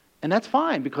 And that's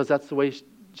fine because that's the way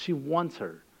she wants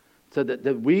her. So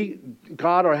that we,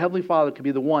 God, our Heavenly Father, can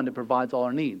be the one that provides all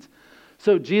our needs.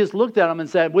 So Jesus looked at him and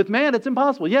said, with man, it's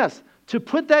impossible. Yes, to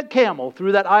put that camel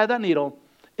through that eye of that needle,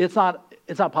 it's not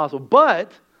possible.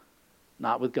 But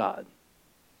not with God.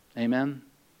 Amen?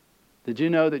 Did you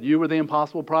know that you were the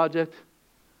impossible project?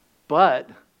 But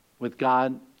with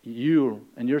God, you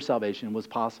and your salvation was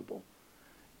possible.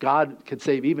 God could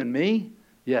save even me?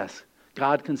 Yes.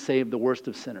 God can save the worst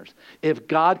of sinners. If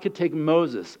God could take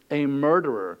Moses, a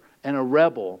murderer and a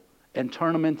rebel, and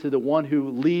turn him into the one who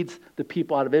leads the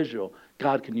people out of Israel,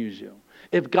 God can use you.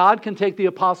 If God can take the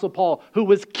Apostle Paul, who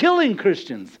was killing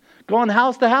Christians, going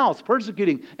house to house,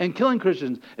 persecuting and killing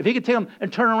Christians, if he could take him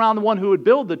and turn around the one who would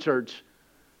build the church,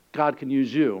 God can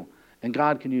use you, and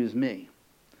God can use me.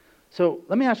 So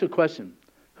let me ask you a question.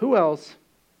 Who else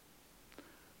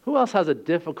has a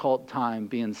difficult time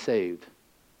being saved?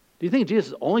 Do you think Jesus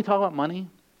is only talking about money?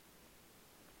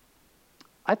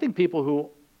 I think people who,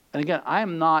 and again, I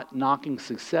am not knocking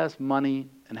success, money,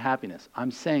 and happiness.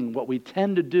 I'm saying what we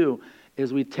tend to do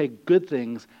is we take good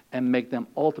things and make them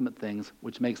ultimate things,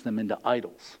 which makes them into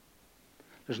idols.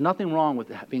 There's nothing wrong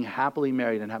with being happily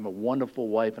married and having a wonderful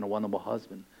wife and a wonderful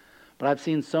husband. But I've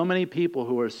seen so many people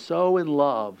who are so in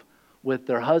love with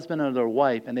their husband or their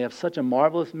wife, and they have such a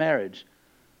marvelous marriage,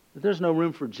 that there's no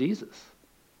room for Jesus.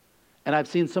 And I've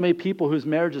seen so many people whose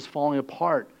marriage is falling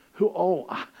apart, who,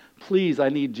 please, I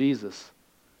need Jesus,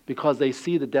 because they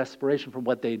see the desperation from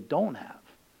what they don't have.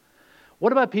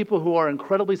 What about people who are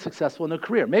incredibly successful in their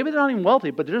career? Maybe they're not even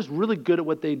wealthy, but they're just really good at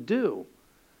what they do.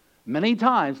 Many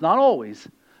times, not always,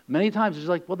 many times it's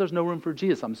like, well, there's no room for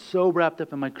Jesus. I'm so wrapped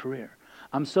up in my career.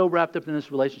 I'm so wrapped up in this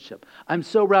relationship. I'm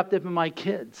so wrapped up in my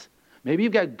kids. Maybe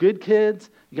you've got good kids.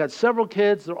 You've got several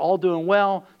kids. They're all doing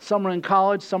well. Some are in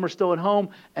college. Some are still at home.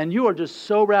 And you are just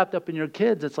so wrapped up in your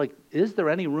kids. It's like, is there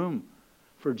any room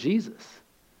for Jesus?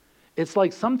 It's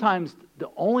like sometimes the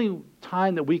only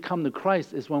time that we come to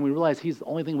Christ is when we realize He's the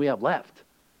only thing we have left.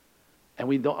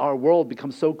 And our world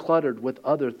becomes so cluttered with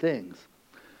other things.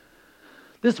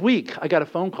 This week, I got a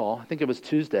phone call. I think it was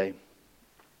Tuesday.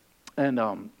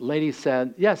 And lady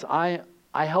said, yes, I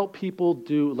help people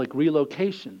do like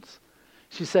relocations.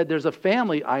 She said, there's a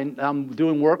family I'm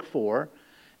doing work for,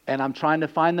 and I'm trying to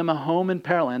find them a home in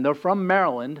Pearland. They're from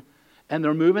Maryland, and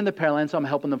they're moving to Pearland, so I'm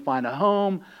helping them find a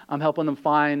home. I'm helping them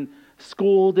find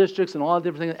school districts and all the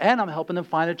different things, and I'm helping them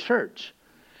find a church.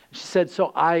 She said,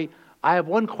 so I have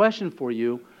one question for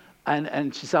you.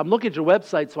 And she said, I'm looking at your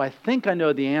website, so I think I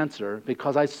know the answer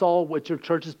because I saw what your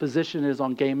church's position is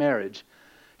on gay marriage.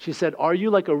 She said, are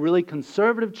you like a really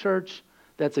conservative church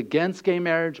that's against gay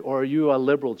marriage, or are you a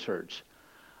liberal church?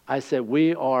 I said,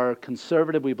 we are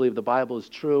conservative. We believe the Bible is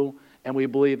true, and we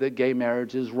believe that gay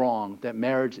marriage is wrong, that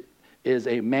marriage is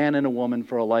a man and a woman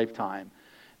for a lifetime.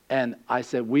 And I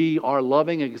said, we are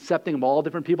loving and accepting of all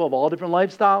different people, of all different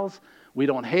lifestyles. We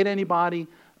don't hate anybody.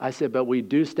 I said, but we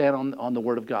do stand on the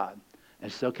Word of God.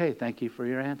 And she said, okay, thank you for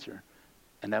your answer.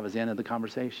 And that was the end of the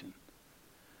conversation.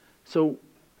 So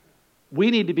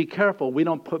we need to be careful. We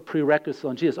don't put prerequisites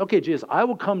on Jesus. Okay, Jesus, I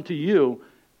will come to you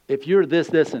if you're this,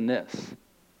 this, and this.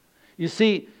 You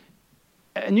see,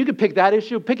 and you can pick that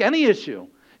issue, pick any issue.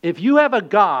 If you have a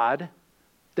God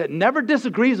that never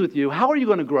disagrees with you, how are you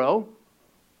going to grow?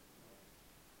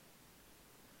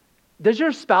 Does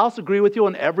your spouse agree with you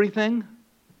on everything?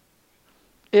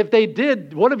 If they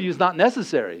did, one of you is not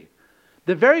necessary.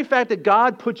 The very fact that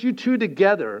God put you two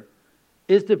together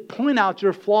is to point out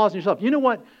your flaws in yourself. You know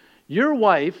what? Your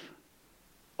wife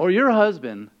or your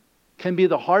husband can be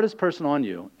the hardest person on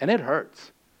you, and it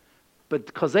hurts. But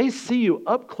because they see you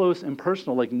up close and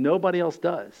personal like nobody else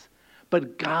does.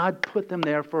 But God put them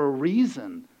there for a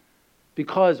reason.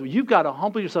 Because you've got to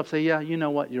humble yourself and say, yeah, you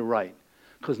know what? You're right.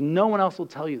 Because no one else will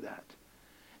tell you that.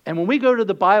 And when we go to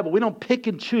the Bible, we don't pick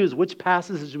and choose which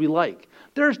passages we like.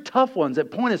 There's tough ones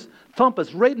that point us, thump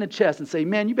us right in the chest and say,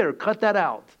 man, you better cut that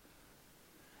out.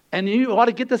 And you ought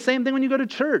to get the same thing when you go to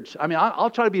church. I mean, I'll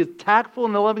try to be as tactful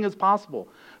and loving as possible.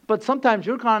 But sometimes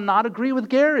you're going to not agree with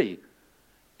Gary.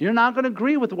 You're not going to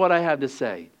agree with what I have to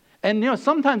say. And,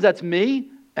 sometimes that's me,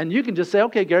 and you can just say,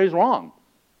 okay, Gary's wrong.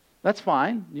 That's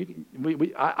fine.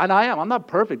 And I am. I'm not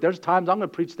perfect. There's times I'm going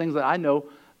to preach things that I know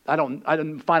I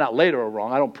didn't find out later are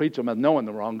wrong. I don't preach them as knowing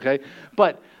they're wrong, okay?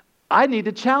 But I need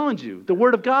to challenge you. The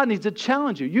Word of God needs to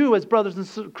challenge you. You as brothers and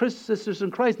sisters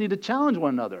in Christ need to challenge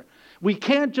one another. We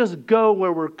can't just go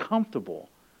where we're comfortable.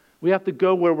 We have to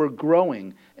go where we're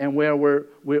growing and where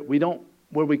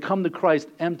we come to Christ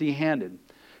empty-handed.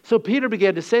 So Peter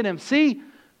began to say to him, see,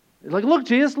 like, look,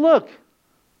 Jesus, look.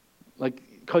 Like,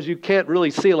 because you can't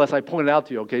really see unless I point it out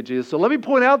to you, okay, Jesus? So let me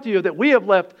point out to you that we have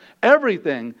left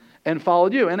everything and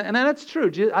followed you. And that's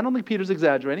true. I don't think Peter's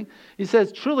exaggerating. He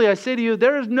says, truly, I say to you,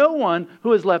 there is no one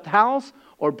who has left house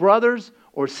or brothers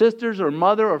or sisters or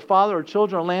mother or father or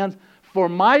children or lands for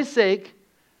my sake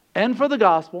and for the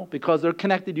gospel, because they're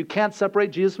connected. You can't separate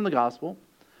Jesus from the gospel.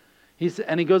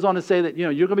 And he goes on to say that,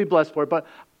 you're going to be blessed for it. But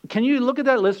can you look at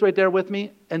that list right there with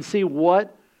me and see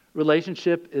what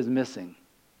relationship is missing?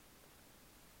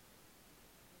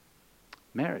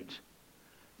 Marriage.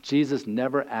 Jesus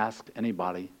never asked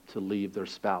anybody to leave their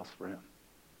spouse for him.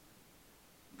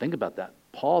 Think about that.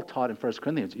 Paul taught in 1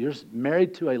 Corinthians, you're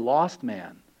married to a lost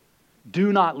man.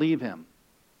 Do not leave him.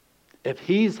 If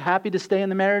he's happy to stay in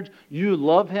the marriage, you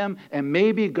love him, and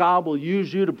maybe God will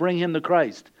use you to bring him to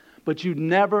Christ. But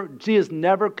Jesus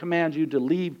never commands you to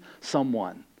leave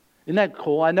someone. Isn't that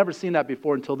cool? I've never seen that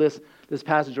before until this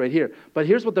passage right here. But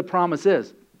here's what the promise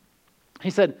is.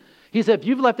 He said, if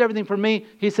you've left everything for me,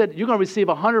 he said, you're going to receive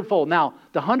 100-fold. Now,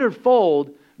 the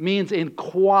 100-fold means in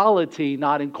quality,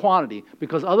 not in quantity.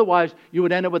 Because otherwise, you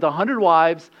would end up with 100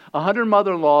 wives, 100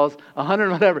 mother-in-laws,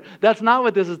 100 whatever. That's not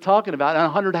what this is talking about, and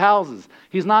 100 houses.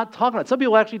 He's not talking about it. Some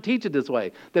people actually teach it this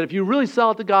way, that if you really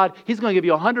sell it to God, he's going to give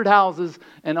you 100 houses.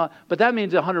 But that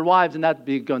means 100 wives, and that'd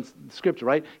be going scripture,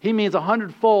 right? He means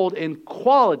 100-fold in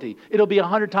quality. It'll be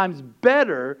 100 times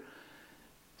better.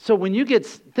 So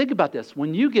think about this,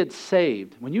 when you get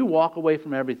saved, when you walk away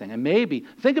from everything, and maybe,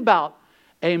 think about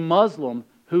a Muslim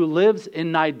who lives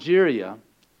in Nigeria,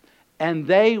 and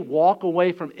they walk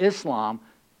away from Islam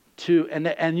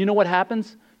and you know what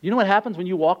happens? You know what happens when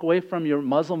you walk away from your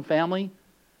Muslim family?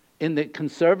 In the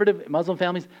conservative Muslim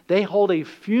families, they hold a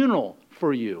funeral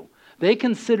for you. They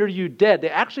consider you dead. They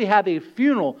actually have a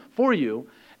funeral for you,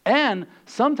 and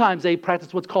sometimes they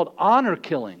practice what's called honor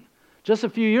killing. Just a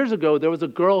few years ago, there was a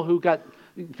girl who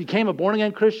became a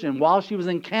born-again Christian while she was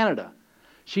in Canada.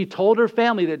 She told her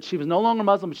family that she was no longer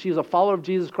Muslim, but she was a follower of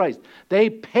Jesus Christ. They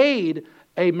paid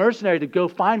a mercenary to go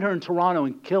find her in Toronto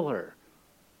and kill her.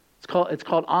 It's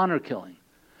called honor killing.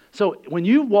 So when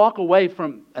you walk away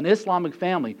from an Islamic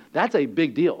family, that's a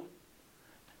big deal.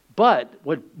 But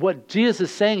what Jesus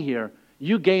is saying here,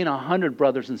 you gain 100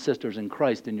 brothers and sisters in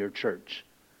Christ in your church.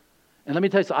 And let me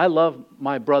tell you something, I love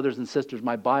my brothers and sisters,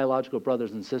 my biological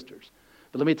brothers and sisters.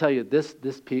 But let me tell you, this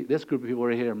group of people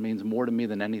right here means more to me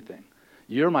than anything.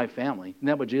 You're my family. Isn't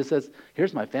that what Jesus says?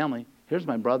 Here's my family. Here's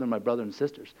my brother and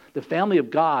sisters. The family of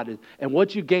God and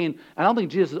what you gain. I don't think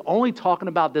Jesus is only talking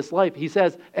about this life. He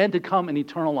says, and to come in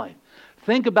eternal life.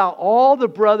 Think about all the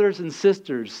brothers and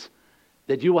sisters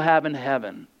that you will have in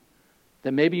heaven.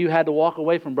 That maybe you had to walk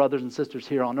away from brothers and sisters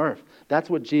here on earth. That's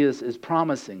what Jesus is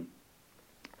promising.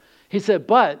 He said,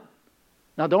 but,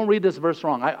 now don't read this verse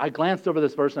wrong. I glanced over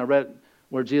this verse and I read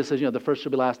where Jesus says, the first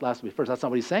should be last, last will be first. That's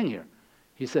not what he's saying here.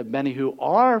 He said, many who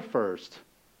are first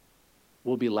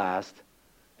will be last,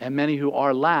 and many who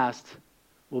are last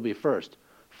will be first.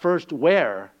 First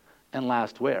where and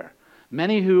last where.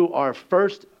 Many who are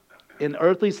first in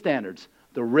earthly standards,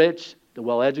 the rich, the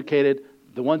well-educated,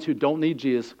 the ones who don't need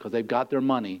Jesus because they've got their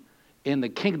money, in the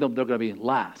kingdom they're going to be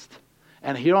last.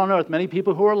 And here on earth, many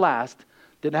people who are last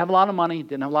didn't have a lot of money,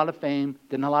 didn't have a lot of fame,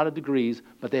 didn't have a lot of degrees,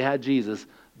 but they had Jesus.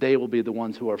 They will be the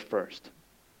ones who are first.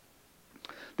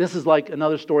 This is like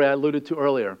another story I alluded to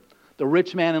earlier. The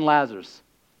rich man and Lazarus.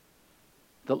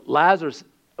 Lazarus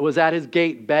was at his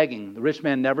gate begging. The rich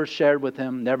man never shared with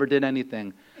him, never did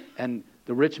anything. And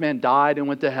the rich man died and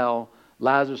went to hell.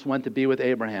 Lazarus went to be with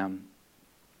Abraham.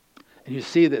 And you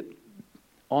see that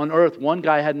on earth, one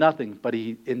guy had nothing, but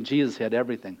in Jesus he had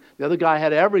everything. The other guy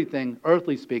had everything,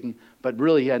 earthly speaking, but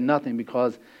really he had nothing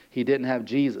because he didn't have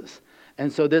Jesus.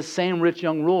 And so this same rich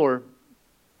young ruler,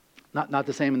 not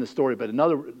the same in the story, but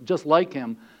another, just like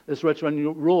him, this rich young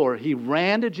ruler, he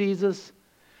ran to Jesus,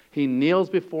 he kneels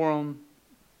before him,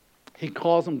 he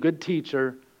calls him good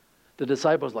teacher. The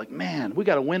disciples are like, man, we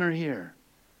got a winner here.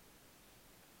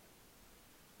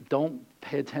 Don't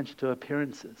pay attention to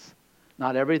appearances.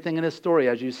 Not everything in this story,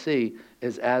 as you see,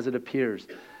 is as it appears.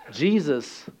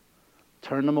 Jesus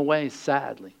turned them away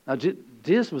sadly. Now,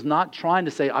 Jesus was not trying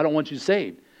to say, I don't want you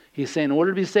saved. He's saying, in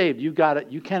order to be saved, you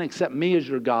can't accept me as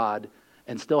your God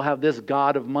and still have this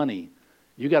God of money.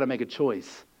 You got to make a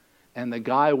choice. And the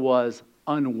guy was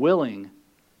unwilling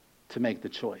to make the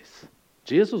choice.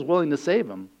 Jesus was willing to save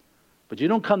him, but you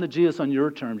don't come to Jesus on your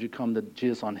terms, you come to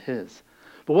Jesus on his.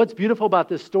 But what's beautiful about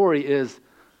this story is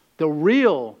the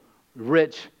real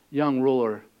rich young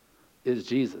ruler is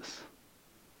Jesus.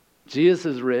 Jesus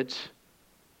is rich,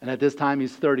 and at this time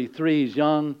he's 33, he's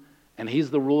young, and he's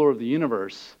the ruler of the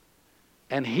universe.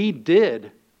 And he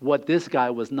did what this guy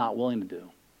was not willing to do.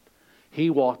 He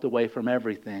walked away from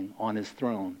everything on his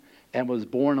throne and was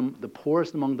born the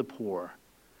poorest among the poor.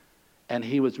 And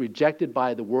he was rejected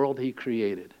by the world he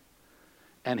created.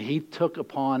 And he took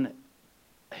upon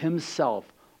himself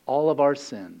all of our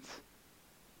sins.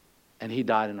 And he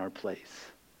died in our place.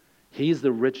 He's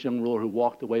the rich young ruler who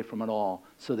walked away from it all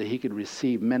so that he could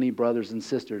receive many brothers and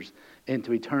sisters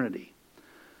into eternity.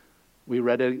 We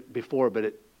read it before,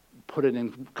 but put it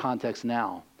in context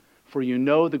now. For you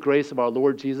know the grace of our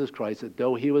Lord Jesus Christ, that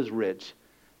though he was rich,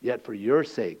 yet for your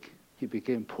sake he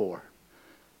became poor,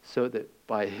 so that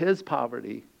by his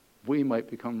poverty we might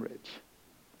become rich.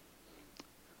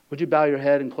 Would you bow your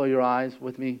head and close your eyes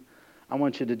with me? I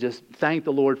want you to just thank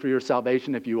the Lord for your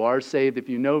salvation. If you are saved, if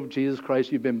you know Jesus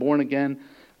Christ, you've been born again,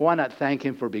 why not thank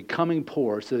him for becoming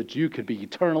poor so that you could be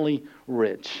eternally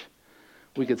rich?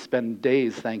 We could spend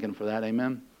days thanking for that,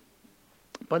 amen?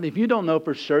 But if you don't know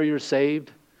for sure you're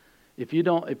saved, if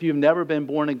you've never been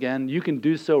born again, you can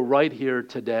do so right here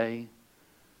today.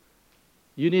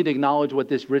 You need to acknowledge what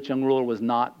this rich young ruler was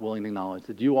not willing to acknowledge,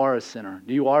 that you are a sinner,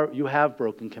 you have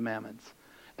broken commandments,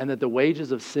 and that the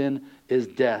wages of sin is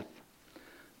death,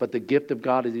 but the gift of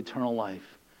God is eternal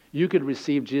life. You could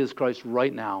receive Jesus Christ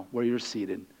right now where you're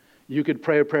seated. You could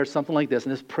pray a prayer something like this,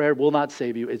 and this prayer will not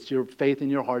save you. It's your faith in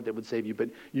your heart that would save you, but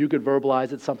you could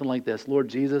verbalize it something like this. Lord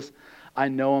Jesus, I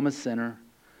know I'm a sinner.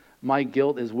 My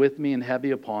guilt is with me and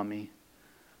heavy upon me.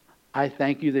 I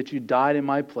thank you that you died in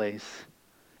my place,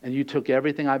 and you took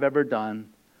everything I've ever done,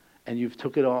 and you've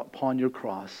took it upon your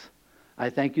cross. I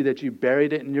thank you that you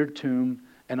buried it in your tomb,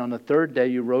 and on the third day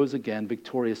you rose again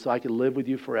victorious so I could live with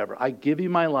you forever. I give you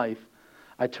my life.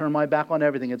 I turn my back on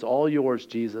everything. It's all yours,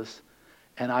 Jesus.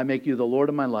 And I make you the Lord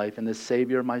of my life and the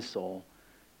Savior of my soul.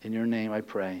 In your name I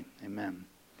pray. Amen.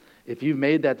 If you've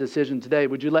made that decision today,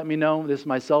 would you let me know? This is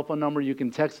my cell phone number. You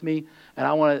can text me, and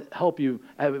I want to help you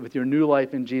with your new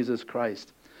life in Jesus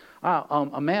Christ.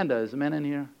 Amanda, is Amanda in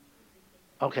here?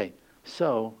 Okay.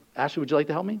 So, Ashley, would you like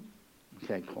to help me?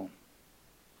 Okay, cool.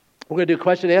 We're going to do a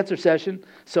question and answer session.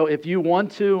 So if you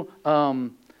want to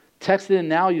text it in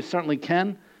now, you certainly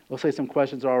can. Looks like some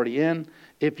questions are already in.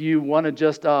 If you want to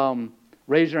just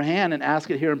raise your hand and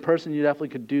ask it here in person, you definitely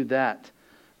could do that.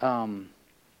 Here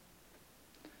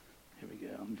we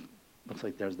go. Looks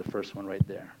like there's the first one right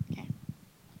there. Okay.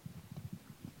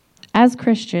 As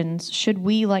Christians, should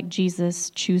we, like Jesus,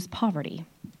 choose poverty?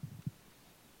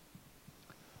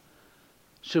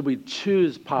 Should we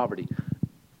choose poverty?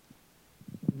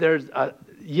 There's a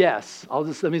yes.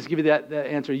 Let me just give you that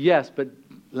answer. Yes, but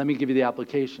let me give you the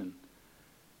application.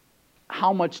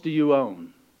 How much do you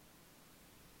own?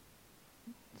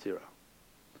 0.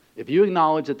 If you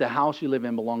acknowledge that the house you live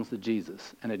in belongs to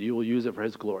Jesus and that you will use it for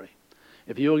his glory,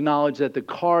 if you acknowledge that the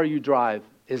car you drive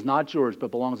is not yours but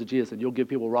belongs to Jesus and you'll give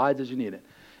people rides as you need it,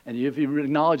 and if you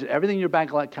acknowledge that everything in your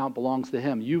bank account belongs to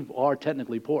him, you are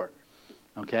technically poor.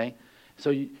 Okay? So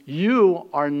you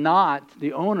are not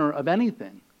the owner of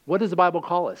anything. What does the Bible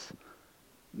call us?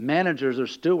 Managers or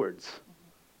stewards.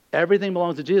 Everything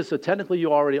belongs to Jesus, so technically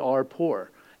you already are poor.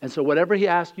 And so whatever he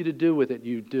asks you to do with it,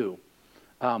 you do.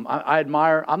 I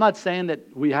admire, I'm not saying that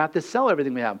we have to sell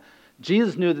everything we have.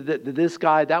 Jesus knew that this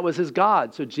guy, that was his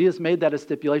God. So Jesus made that a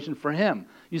stipulation for him.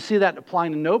 You see that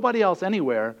applying to nobody else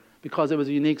anywhere because it was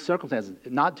a unique circumstance.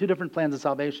 Not two different plans of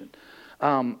salvation.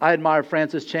 I admire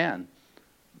Francis Chan.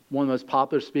 One of the most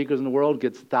popular speakers in the world,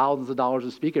 gets thousands of dollars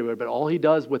to speak everywhere. But all he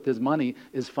does with his money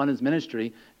is fund his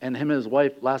ministry. And him and his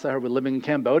wife, last I heard, were living in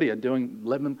Cambodia,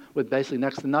 living with basically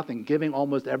next to nothing, giving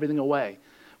almost everything away.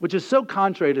 Which is so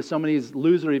contrary to so many of these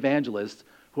loser evangelists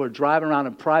who are driving around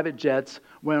in private jets,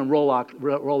 wearing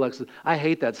Rolexes. I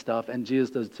hate that stuff, and Jesus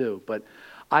does too. But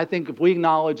I think if we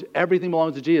acknowledge everything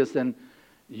belongs to Jesus, then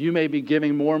you may be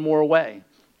giving more and more away.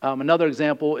 Another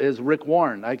example is Rick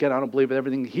Warren. Again, I don't believe in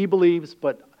everything he believes,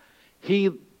 but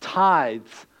he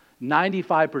tithes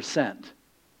 95%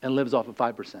 and lives off of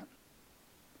 5%.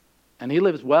 And he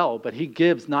lives well, but he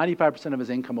gives 95% of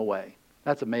his income away.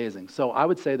 That's amazing. So I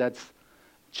would say that's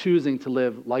choosing to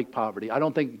live like poverty. I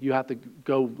don't think you have to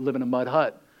go live in a mud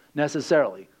hut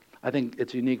necessarily. I think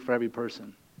it's unique for every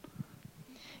person.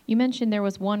 You mentioned there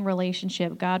was one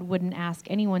relationship God wouldn't ask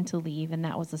anyone to leave, and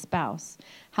that was a spouse.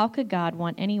 How could God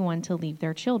want anyone to leave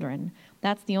their children?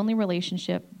 That's the only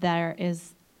relationship there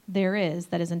is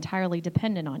that is entirely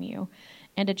dependent on you.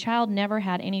 And a child never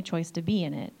had any choice to be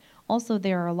in it. Also,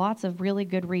 there are lots of really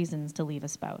good reasons to leave a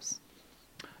spouse.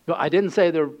 No, I didn't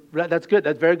say that's good.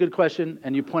 That's a very good question,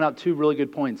 and you point out 2 really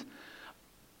good points.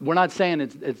 We're not saying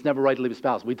it's never right to leave a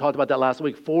spouse. We talked about that last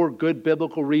week. 4 good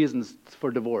biblical reasons for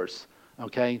divorce,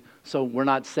 okay? So we're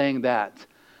not saying that.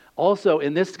 Also,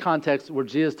 in this context where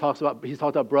Jesus talked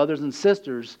about brothers and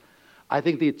sisters, I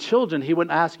think the children, he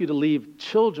wouldn't ask you to leave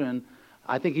children.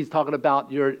 I think he's talking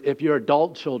about if you're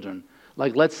adult children.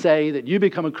 Like, let's say that you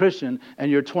become a Christian and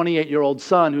your 28-year-old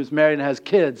son who's married and has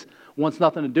kids wants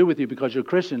nothing to do with you because you're a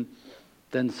Christian,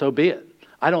 then so be it.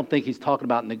 I don't think he's talking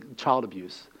about child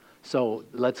abuse. So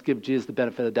let's give Jesus the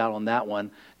benefit of the doubt on that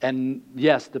one. And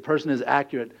yes, the person is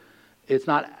accurate. It's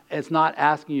not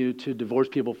asking you to divorce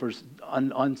people for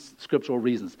unscriptural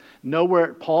reasons.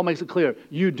 Nowhere, Paul makes it clear,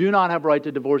 you do not have a right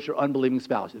to divorce your unbelieving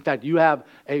spouse. In fact, you have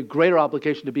a greater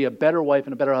obligation to be a better wife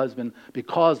and a better husband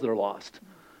because they're lost.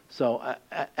 So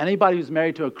anybody who's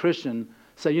married to a Christian,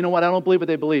 say, you know what, I don't believe what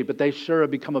they believe, but they sure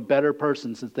have become a better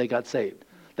person since they got saved.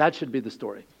 That should be the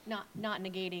story. Not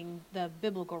negating the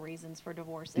biblical reasons for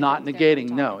divorce. Not negating,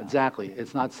 no, exactly.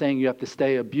 It's not saying you have to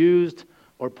stay abused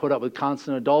or put up with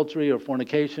constant adultery or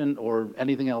fornication or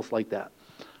anything else like that.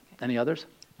 Okay. Any others?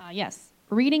 Yes.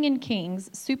 Reading in Kings,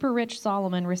 super rich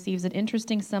Solomon receives an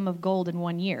interesting sum of gold in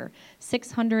 1 year,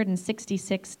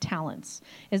 666 talents.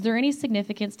 Is there any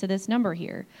significance to this number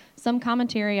here? Some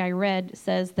commentary I read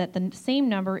says that the same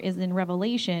number is in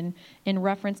Revelation in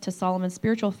reference to Solomon's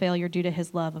spiritual failure due to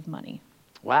his love of money.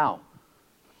 Wow.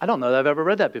 I don't know that I've ever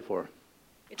read that before.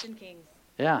 It's in Kings.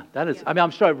 Yeah, that is, I mean, I'm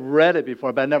sure I've read it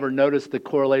before, but I never noticed the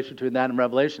correlation between that and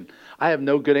Revelation. I have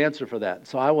no good answer for that,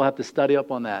 so I will have to study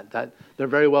up on that. There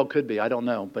very well could be. I don't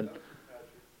know, but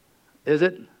is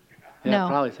it? Yeah, no.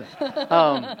 Probably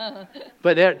so.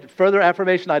 But further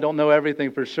affirmation, I don't know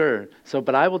everything for sure.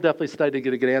 But I will definitely study to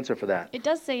get a good answer for that. It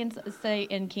does say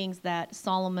in Kings that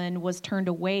Solomon was turned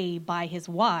away by his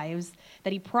wives,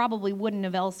 that he probably wouldn't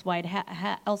have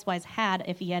elsewise had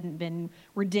if he hadn't been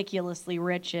ridiculously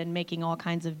rich and making all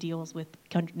kinds of deals with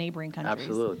neighboring countries.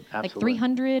 Absolutely. Like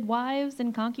 300 wives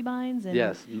and concubines? And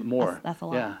yes, more. That's a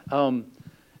lot. Yeah.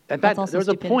 In fact, there was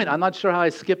a point, I'm not sure how I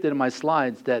skipped it in my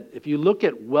slides, that if you look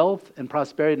at wealth and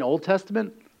prosperity in the Old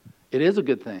Testament, it is a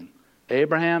good thing.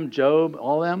 Abraham, Job,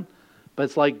 all of them. But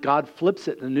it's like God flips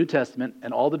it in the New Testament,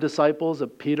 and all the disciples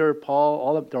of Peter,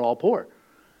 Paul, they're all poor.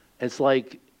 It's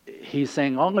like he's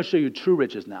saying, I'm going to show you true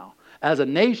riches now. As a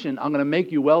nation, I'm going to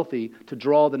make you wealthy to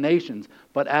draw the nations.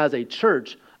 But as a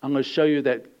church, I'm going to show you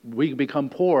that we become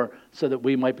poor so that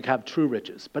we might have true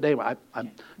riches. But anyway,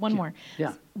 one more.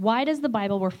 Yeah. Why does the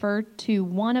Bible refer to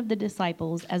one of the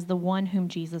disciples as the one whom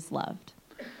Jesus loved?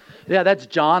 Yeah, that's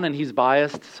John, and he's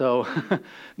biased. So,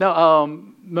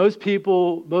 no, most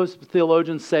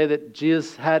theologians say that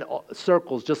Jesus had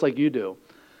circles just like you do.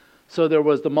 So there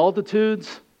was the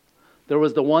multitudes, there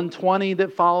was the 120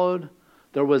 that followed,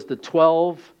 there was the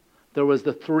 12, there was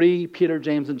the 3, Peter,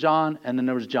 James, and John, and then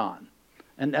there was John.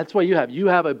 And that's what you have. You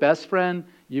have a best friend,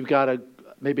 you've got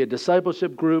maybe a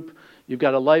discipleship group, you've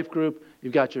got a life group,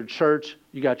 you've got your church,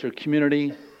 you got your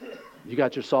community, you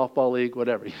got your softball league,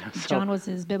 whatever. So, John was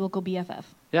his biblical BFF.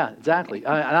 yeah, exactly.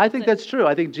 Okay. And I think that's true.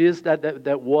 I think Jesus,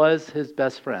 that was his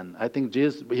best friend. I think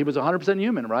Jesus, he was 100%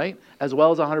 human, right? As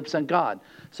well as 100% God.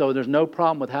 So there's no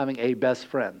problem with having a best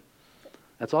friend.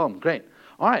 That's all. Great.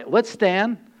 All right, let's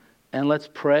stand and let's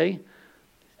pray.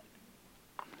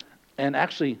 And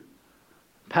actually,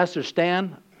 Pastor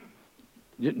Stan,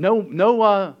 what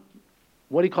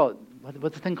do you call it?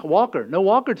 What's the thing called? Walker. No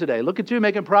Walker today. Look at you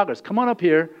making progress. Come on up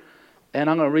here, and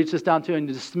I'm going to reach this down to you and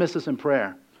dismiss us in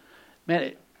prayer.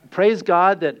 Man, praise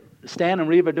God that Stan and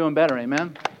Reeve are doing better.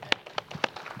 Amen.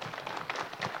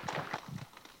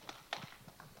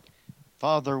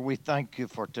 Father, we thank you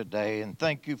for today and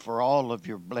thank you for all of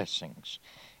your blessings.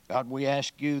 God, we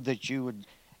ask you that you would,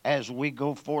 as we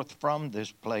go forth from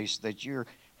this place, that your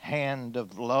hand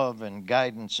of love and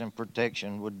guidance and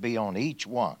protection would be on each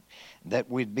one, that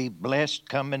we'd be blessed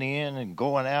coming in and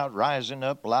going out, rising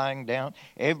up, lying down.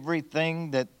 Everything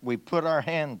that we put our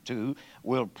hand to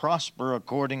will prosper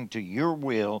according to your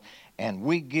will, and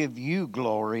we give you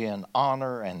glory and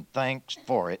honor and thanks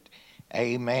for it.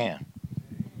 Amen.